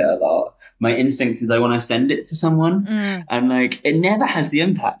like it a lot, my instinct is I want to send it to someone, and like it never has the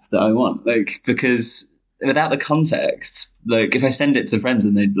impact that I want, like, because without the context, like if I send it to friends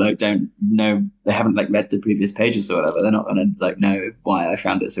and they like don't know, they haven't like read the previous pages or whatever, they're not gonna like know why I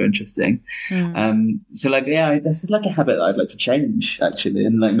found it so interesting. So like this is like a habit that I'd like to change actually,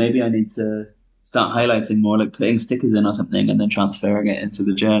 and like maybe I need to start highlighting more, like putting stickers in or something and then transferring it into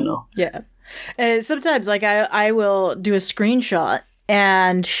the journal. Yeah. Sometimes like I will do a screenshot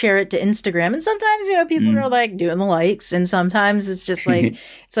and share it to Instagram. And sometimes, you know, people are like doing the likes, and sometimes it's just like,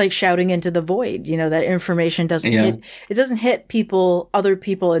 it's like shouting into the void, you know, that information doesn't hit other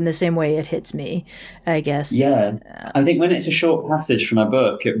people in the same way it hits me, I guess. Yeah. I think when it's a short passage from a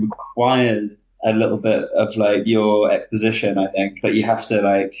book, it requires a little bit of like your exposition, I think, but you have to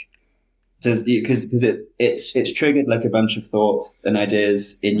like because it's triggered like a bunch of thoughts and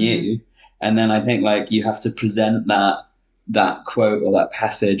ideas in you, and then I think like you have to present that quote or that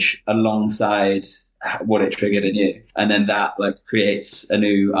passage alongside what it triggered in you, and then that like creates a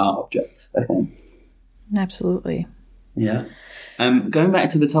new art object, I think. Absolutely. Yeah. Going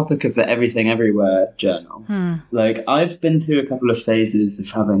back to the topic of the Everything Everywhere journal, like I've been through a couple of phases of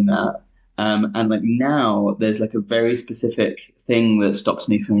having that. And like now there's like a very specific thing that stops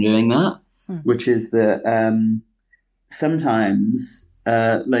me from doing that, which is that sometimes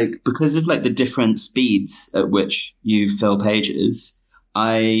like because of like the different speeds at which you fill pages,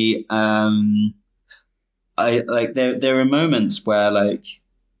 I like there are moments where like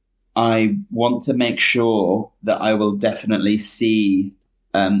I want to make sure that I will definitely see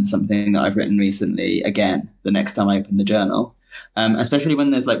something that I've written recently again the next time I open the journal. Especially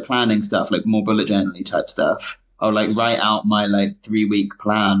when there's like planning stuff, like more bullet journaling type stuff. I'll like write out my like 3-week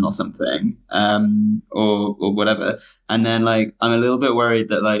plan or something, or whatever. And then like, I'm a little bit worried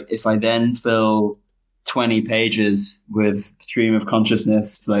that like, if I then fill 20 pages with stream of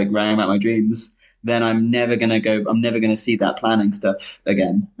consciousness, like writing about my dreams, then I'm never going to see that planning stuff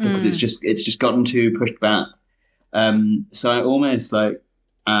again because it's just gotten too pushed back. So I almost like,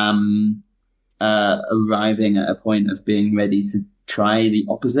 arriving at a point of being ready to try the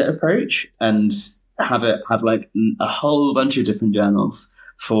opposite approach and have like a whole bunch of different journals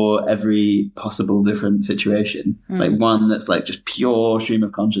for every possible different situation. Like one that's like just pure stream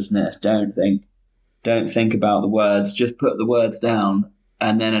of consciousness. Don't think about the words, just put the words down.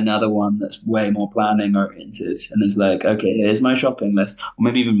 And then another one that's way more planning oriented and is like, okay, here's my shopping list, or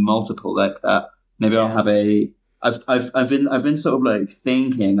maybe even multiple like that. Maybe I'll have I've been sort of like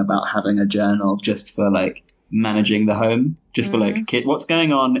thinking about having a journal just for like managing the home, just for like what's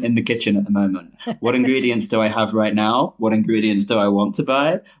going on in the kitchen at the moment. What ingredients do I have right now? What ingredients do I want to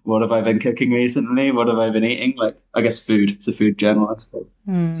buy? What have I been cooking recently? What have I been eating? Like, I guess food. It's a food journal, I suppose.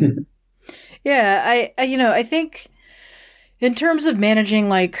 Yeah, I think in terms of managing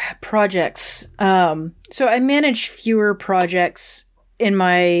like projects, so I manage fewer projects in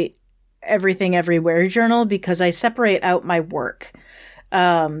my Everything Everywhere journal because I separate out my work.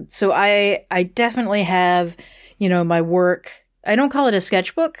 So I definitely have, my work. I don't call it a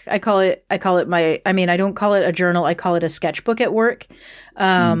sketchbook. I call it I don't call it a journal. I call it a sketchbook at work.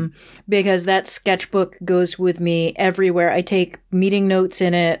 Because that sketchbook goes with me everywhere. I take meeting notes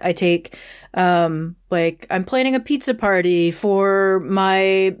in it. I take, like I'm planning a pizza party for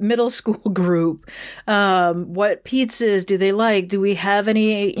my middle school group. What pizzas do they like? Do we have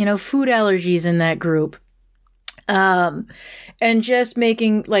any, food allergies in that group? And just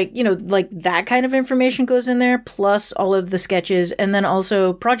making like that kind of information goes in there, plus all of the sketches, and then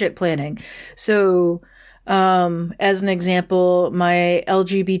also project planning. So, as an example, my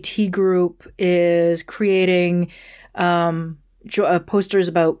LGBT group is creating, posters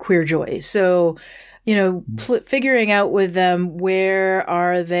about queer joy. So, figuring out with them, where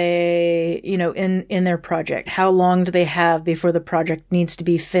are they, in their project? How long do they have before the project needs to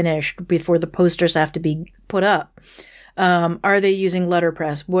be finished, before the posters have to be put up? Are they using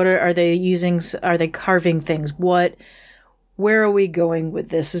letterpress? What are they using? Are they carving things? Where are we going with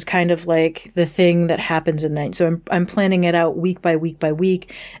this is kind of like the thing that happens in that. So I'm planning it out week by week by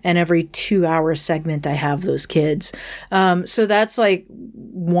week, and every 2-hour segment I have those kids. So that's like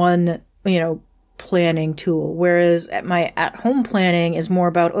one, planning tool. Whereas my at-home planning is more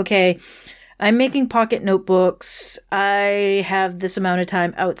about, okay, I'm making pocket notebooks. I have this amount of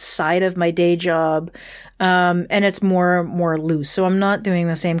time outside of my day job. And it's more loose. So I'm not doing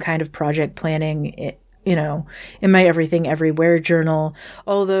the same kind of project planning, in my Everything Everywhere journal.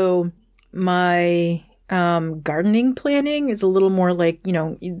 Although my gardening planning is a little more like,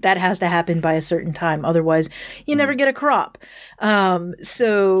 that has to happen by a certain time. Otherwise, you never get a crop.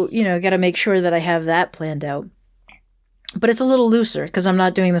 So, got to make sure that I have that planned out. But it's a little looser because I'm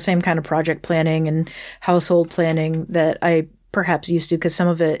not doing the same kind of project planning and household planning that I perhaps used to, because some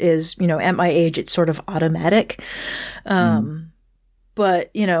of it is, at my age, it's sort of automatic.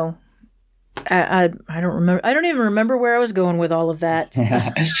 But, I don't remember. I don't even remember where I was going with all of that. So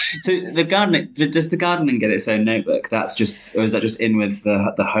the gardening, does the gardening get its own notebook? That's just, or is that just in with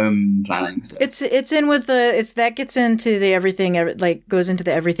the home planning stuff? It's in with that gets into the everything, like goes into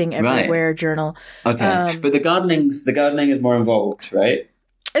the Everything Everywhere journal. Okay. But the gardening is more involved, right?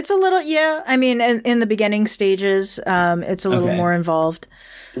 It's a little, yeah. I mean, in the beginning stages, it's a little more involved.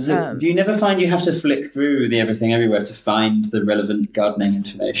 So do you never find you have to flick through the Everything Everywhere to find the relevant gardening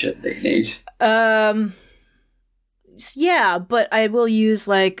information that you need? Yeah, but I will use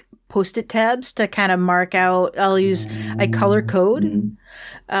like Post-it tabs to kind of mark out. I color code.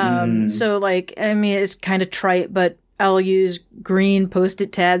 So like, I mean, it's kind of trite, but I'll use green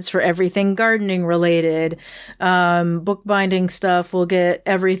Post-it tabs for everything gardening related. Bookbinding stuff will get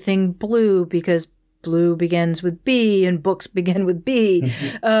everything blue because blue begins with B and books begin with B.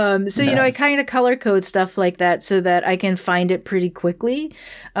 So, you know, I kind of color code stuff like that so that I can find it pretty quickly.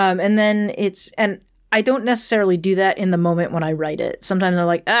 And then and I don't necessarily do that in the moment when I write it. Sometimes I'm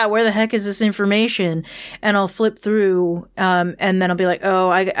like, where the heck is this information? And I'll flip through, and then I'll be like,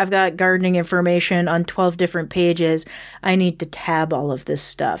 I've got gardening information on 12 different pages. I need to tab all of this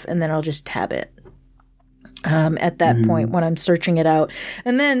stuff. And then I'll just tab it. At that point when I'm searching it out.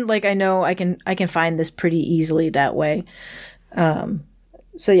 And then like, I know I can find this pretty easily that way.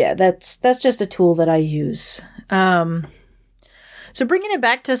 So yeah, that's just a tool that I use. So bringing it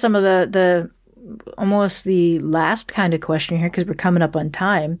back to some of the almost the last kind of question here, because we're coming up on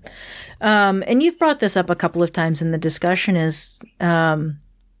time. And you've brought this up a couple of times in the discussion is,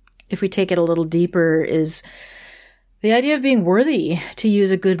 if we take it a little deeper, is the idea of being worthy to use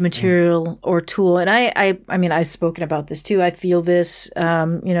a good material or tool. And I mean, I've spoken about this too. I feel this,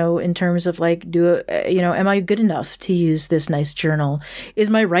 you know, in terms of like, am I good enough to use this nice journal? Is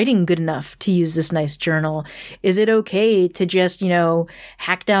my writing good enough to use this nice journal? Is it okay to just, you know,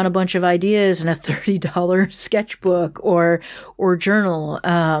 hack down a bunch of ideas in a $30 sketchbook or journal?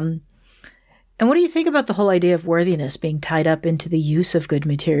 And what do you think about the whole idea of worthiness being tied up into the use of good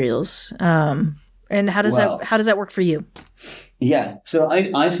materials? And how does that work for you? Yeah, so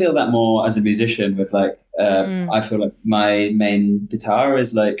I feel that more as a musician with like, I feel like my main guitar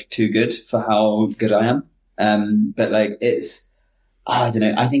is like too good for how good I am. But like I don't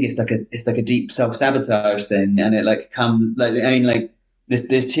know, I think it's like a deep self-sabotage thing. And it like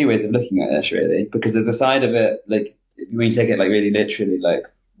there's two ways of looking at this really, because there's a side of it, like when you take it like really literally, like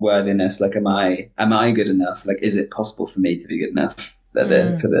worthiness, like am I good enough? Like, is it possible for me to be good enough for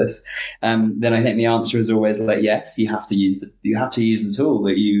this? Then I think the answer is always like, yes, you have to use the tool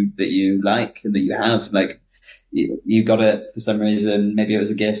that you like and that you have. Like you got it for some reason, maybe it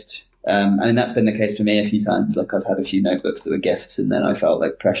was a gift. I mean, that's been the case for me a few times. Like I've had a few notebooks that were gifts and then I felt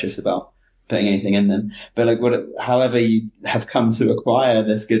like precious about putting anything in them. But like however you have come to acquire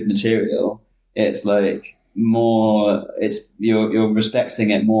this good material, it's like you're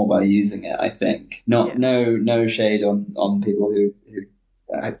respecting it more by using it, I think. No shade on people who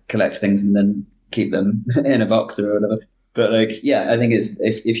collect things and then keep them in a box or whatever, but like, yeah, I think it's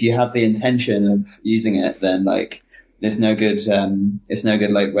if you have the intention of using it, then like it's no good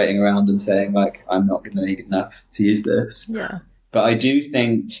like waiting around and saying like, I'm not going to be good enough to use this. But I do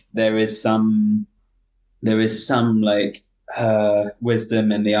think there is some like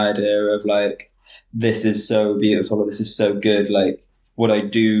wisdom in the idea of like, this is so beautiful, or this is so good, like what I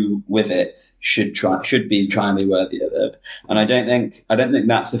do with it should try and be worthy of it. And I don't think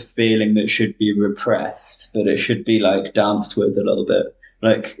that's a feeling that should be repressed, but it should be like danced with a little bit.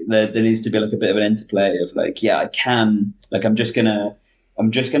 Like there needs to be like a bit of an interplay of like, yeah, I can, like, I'm just gonna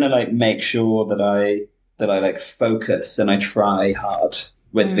like make sure that I like focus and I try hard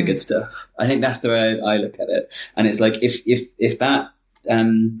with the good stuff. I think that's the way I look at it. And it's like, if that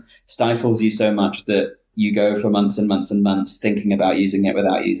stifles you so much that you go for months and months and months thinking about using it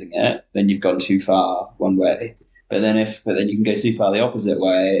without using it, then you've gone too far one way. But then you can go too far the opposite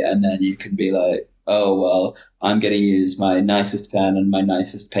way, and then you can be like, oh well, I'm going to use my nicest pen and my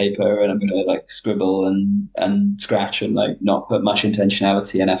nicest paper, and I'm going to like scribble and scratch and like not put much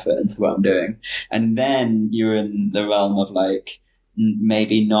intentionality and effort into what I'm doing. And then you're in the realm of like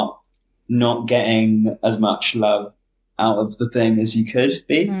maybe not getting as much love out of the thing as you could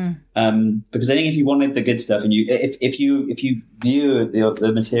be, because I think if you wanted the good stuff, and if you view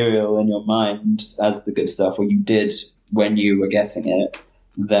the material in your mind as the good stuff, or you did when you were getting it,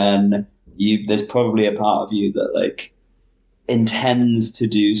 then there's probably a part of you that like intends to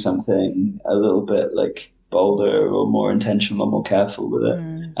do something a little bit like bolder or more intentional or more careful with it,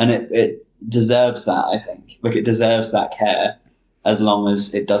 and it deserves that. I think like it deserves that care, as long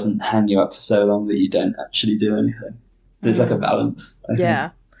as it doesn't hang you up for so long that you don't actually do anything. There's like a balance. I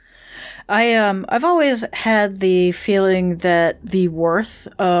think. I've always had the feeling that the worth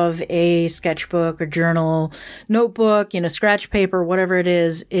of a sketchbook or journal, notebook, scratch paper, whatever it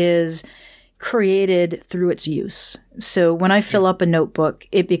is created through its use. So when I fill up a notebook,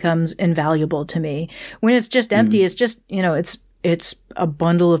 it becomes invaluable to me. When it's just empty, it's just, it's a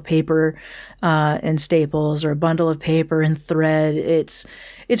bundle of paper and staples, or a bundle of paper and thread. It's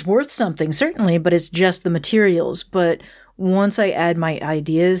worth something, certainly, but it's just the materials. But once I add my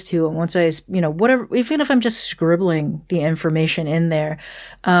ideas to it, once I, whatever, even if I'm just scribbling the information in there,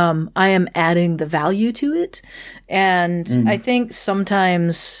 I am adding the value to it. And I think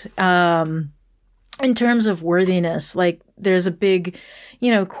sometimes, in terms of worthiness, like there's a big,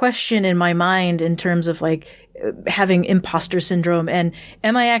 question in my mind in terms of like having imposter syndrome, and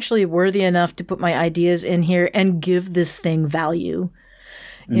am I actually worthy enough to put my ideas in here and give this thing value?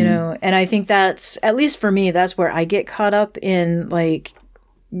 And I think that's, at least for me, that's where I get caught up in, like,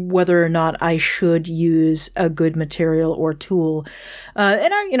 whether or not I should use a good material or tool.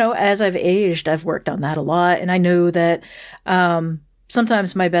 And I, as I've aged, I've worked on that a lot. And I know that,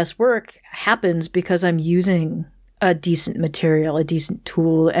 sometimes my best work happens because I'm using a decent material, a decent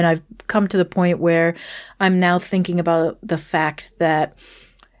tool. And I've come to the point where I'm now thinking about the fact that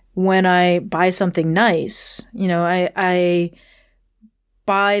when I buy something nice, I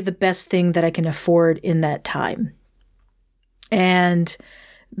buy the best thing that I can afford in that time. And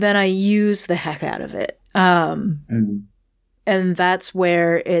then I use the heck out of it. And that's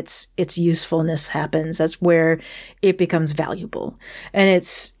where its usefulness happens. That's where it becomes valuable. And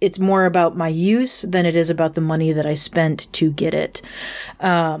it's more about my use than it is about the money that I spent to get it.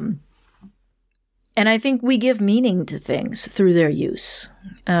 And I think we give meaning to things through their use.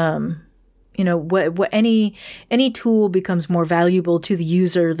 What any tool becomes more valuable to the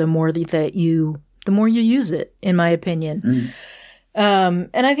user the more you use it, in my opinion. And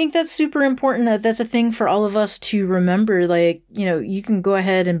I think that's super important. That's a thing for all of us to remember. Like, you can go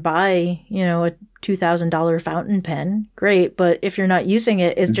ahead and buy, a $2,000 fountain pen. Great. But if you're not using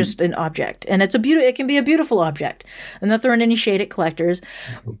it, it's just an object, and it can be a beautiful object. I'm not throwing any shade at collectors,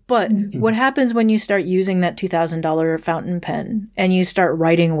 but what happens when you start using that $2,000 fountain pen and you start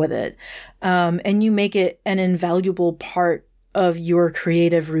writing with it, and you make it an invaluable part of your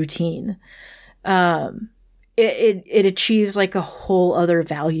creative routine? It achieves like a whole other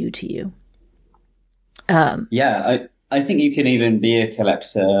value to you. I think you can even be a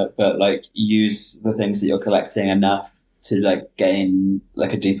collector, but like use the things that you're collecting enough to like gain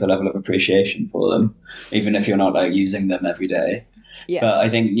like a deeper level of appreciation for them, even if you're not like using them every day. Yeah. But I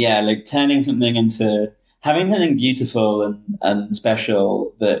think, like turning something into having something beautiful and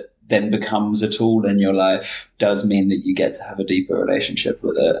special that then becomes a tool in your life does mean that you get to have a deeper relationship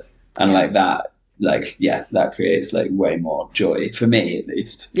with it. And that creates like way more joy for me, at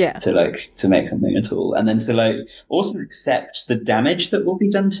least. Yeah. To make something a tool, and then to like also accept the damage that will be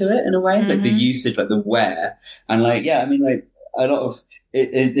done to it in a way, like the usage, like the wear, and like a lot of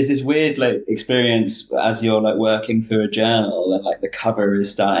there's this weird like experience as you're like working through a journal and like the cover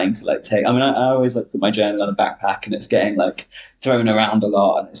is starting to like take. I mean, I always like put my journal in a backpack and it's getting like thrown around a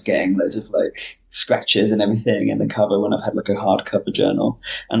lot and it's getting loads of like scratches and everything in the cover when I've had like a hardcover journal,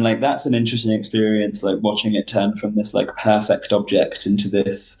 and like that's an interesting experience, like watching it turn from this like perfect object into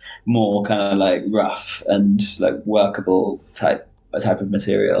this more kind of like rough and like workable type of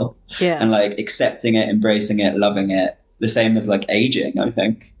material. Yeah, and like accepting it, embracing it, loving it. The same as like aging, I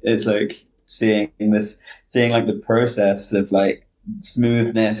think. It's like seeing like the process of like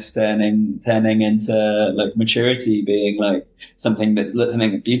smoothness turning into like maturity being like something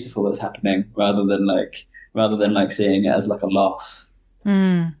beautiful that's happening rather than like seeing it as like a loss.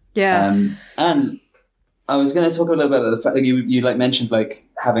 Yeah. And I was going to talk a little bit about the fact that you like mentioned like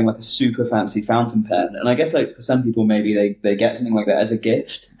having like a super fancy fountain pen, and I guess like for some people maybe they get something like that as a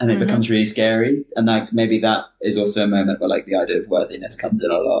gift and it becomes really scary, and like maybe that is also a moment where like the idea of worthiness comes in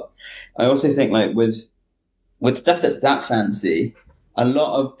a lot. I also think like with stuff that's that fancy, a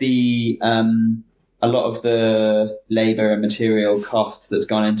lot of the labor and material cost that's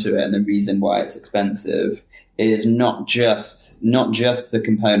gone into it and the reason why it's expensive is not just the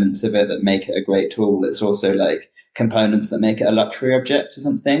components of it that make it a great tool. It's also like components that make it a luxury object or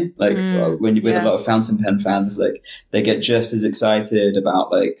something. Like when you're with a lot of fountain pen fans, like they get just as excited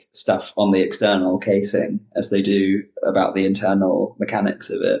about like stuff on the external casing as they do about the internal mechanics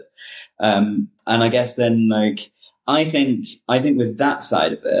of it. And I guess then like I think with that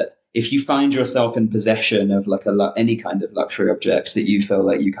side of it, if you find yourself in possession of like any kind of luxury object that you feel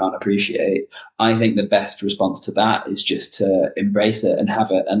like you can't appreciate, I think the best response to that is just to embrace it and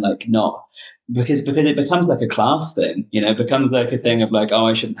have it, and like not because it becomes like a class thing, it becomes like a thing of like, oh,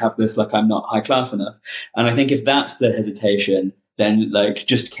 I shouldn't have this, like I'm not high class enough. And I think if that's the hesitation, then like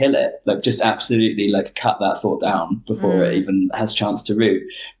just kill it, like just absolutely like cut that thought down before it even has a chance to root,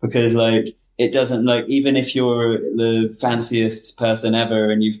 because like it doesn't, like, even if you're the fanciest person ever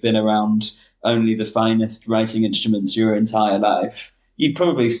and you've been around only the finest writing instruments your entire life, you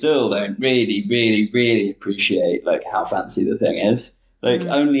probably still don't really, really, really appreciate like how fancy the thing is. Like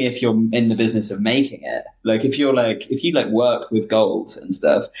only if you're in the business of making it. Like if you work with gold and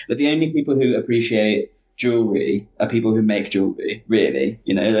stuff, but the only people who appreciate jewelry are people who make jewelry, really,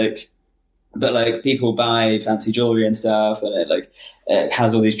 but like people buy fancy jewelry and stuff, and it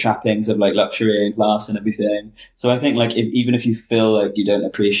has all these trappings of like luxury and class and everything. So I think like even if you feel like you don't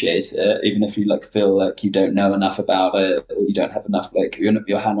appreciate it, even if you like feel like you don't know enough about it, or you don't have enough, like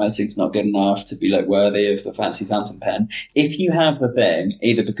your handwriting's not good enough to be like worthy of the fancy fountain pen, if you have the thing,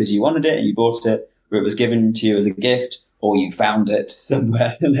 either because you wanted it and you bought it, or it was given to you as a gift, or you found it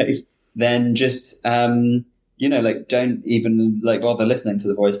somewhere, then just don't even like bother listening to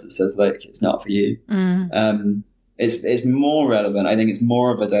the voice that says like it's not for you. It's more relevant. I think it's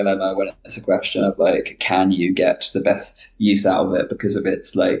more of a dilemma when it's a question of like, can you get the best use out of it because of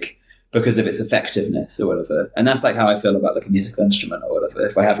its effectiveness or whatever. And that's like how I feel about like a musical instrument or whatever.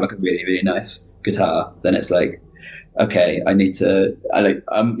 If I have like a really, really nice guitar, then it's like, okay, there is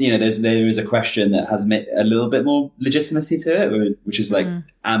a question that has a little bit more legitimacy to it, which is like,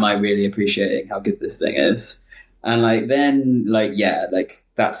 am I really appreciating how good this thing is? And like, then like, yeah, like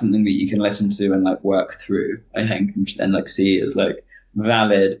that's something that you can listen to and like work through, I think, and like see as like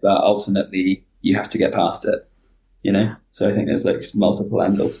valid, but ultimately you have to get past it, So I think there's like multiple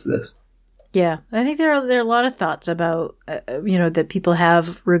angles to this. Yeah, I think there are a lot of thoughts about, that people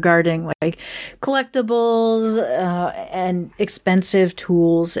have regarding like collectibles and expensive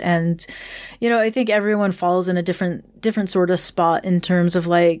tools. And, I think everyone falls in a different sort of spot in terms of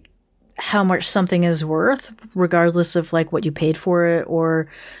like how much something is worth, regardless of like what you paid for it or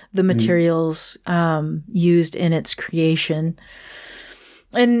the materials used in its creation.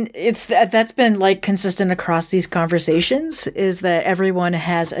 And that's been like consistent across these conversations, is that everyone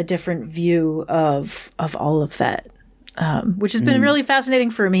has a different view of all of that, which has been really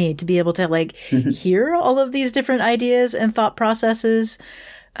fascinating for me to be able to like hear all of these different ideas and thought processes.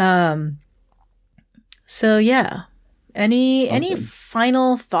 So yeah, any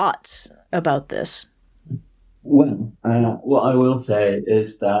final thoughts about this? Well, what I will say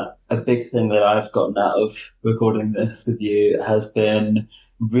is that a big thing that I've gotten out of recording this with you has been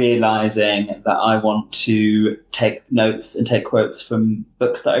realizing that I want to take notes and take quotes from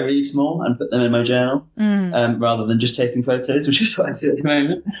books that I read more and put them in my journal, rather than just taking photos, which is what I do at the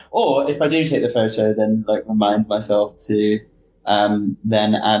moment. Or if I do take the photo, then like remind myself to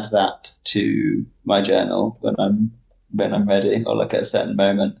then add that to my journal when I'm ready, or like at a certain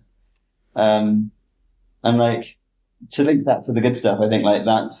moment. And like to link that to the good stuff, I think like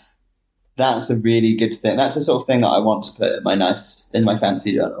that's a really good thing. That's the sort of thing that I want to put in my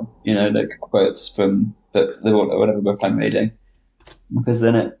fancy journal, like quotes from books or whatever book I'm reading, because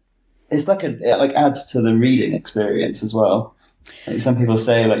then it's like it like adds to the reading experience as well. Like some people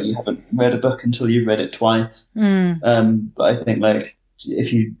say like you haven't read a book until you've read it twice. But I think like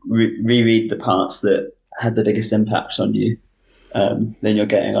if you reread the parts that had the biggest impact on you, then you're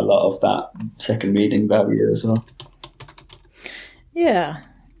getting a lot of that second reading value as well.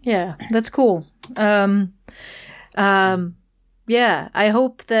 Yeah, that's cool. Yeah, I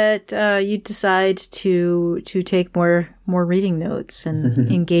hope that you decide to take more reading notes and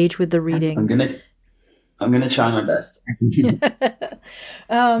engage with the reading. I'm gonna try my best. And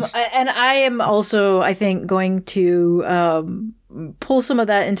I am also, I think, going to pull some of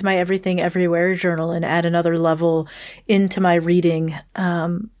that into my Everything Everywhere journal and add another level into my reading,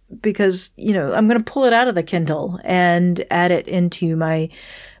 because I'm going to pull it out of the Kindle and add it into my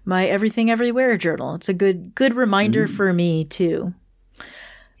Everything Everywhere journal. It's a good reminder for me too.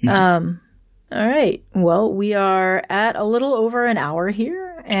 All right. Well, we are at a little over an hour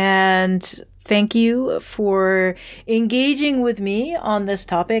here, and thank you for engaging with me on this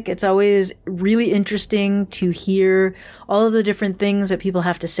topic. It's always really interesting to hear all of the different things that people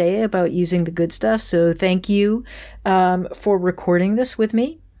have to say about using the good stuff. So thank you for recording this with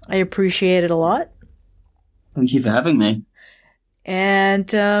me. I appreciate it a lot. Thank you for having me. And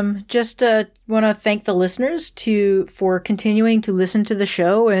just want to thank the listeners for continuing to listen to the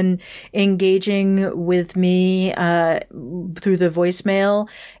show and engaging with me through the voicemail,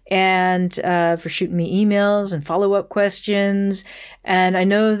 and for shooting me emails and follow-up questions. And I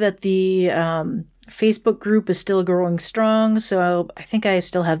know that the Facebook group is still growing strong, so I think I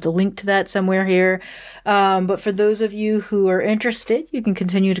still have the link to that somewhere here. But for those of you who are interested, you can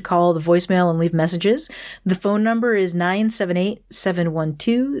continue to call the voicemail and leave messages. The phone number is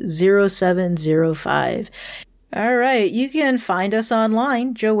 978-712-0705. All right, you can find us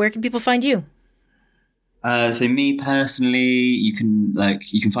online. Joe, where can people find you? So me personally, you can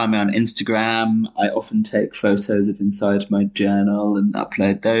find me on Instagram. I often take photos of inside my journal and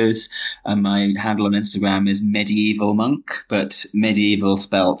upload those. My handle on Instagram is Medieval Monk, but medieval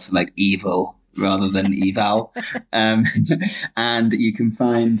spelt like evil rather than eval. Um, and you can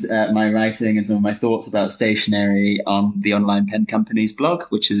find my writing and some of my thoughts about stationery on the Online Pen Company's blog,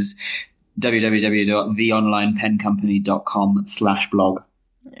 which is www.theonlinepencompany.com/blog. All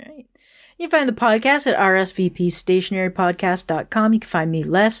right. You can find the podcast at rsvpstationarypodcast.com. You can find me,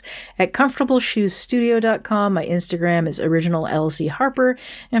 Les, at comfortableshoesstudio.com. My Instagram is originallcharper.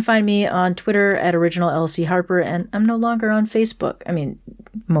 And find me on Twitter at originallcharper. And I'm no longer on Facebook. I mean,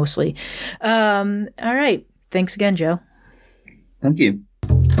 mostly. All right. Thanks again, Joe. Thank you.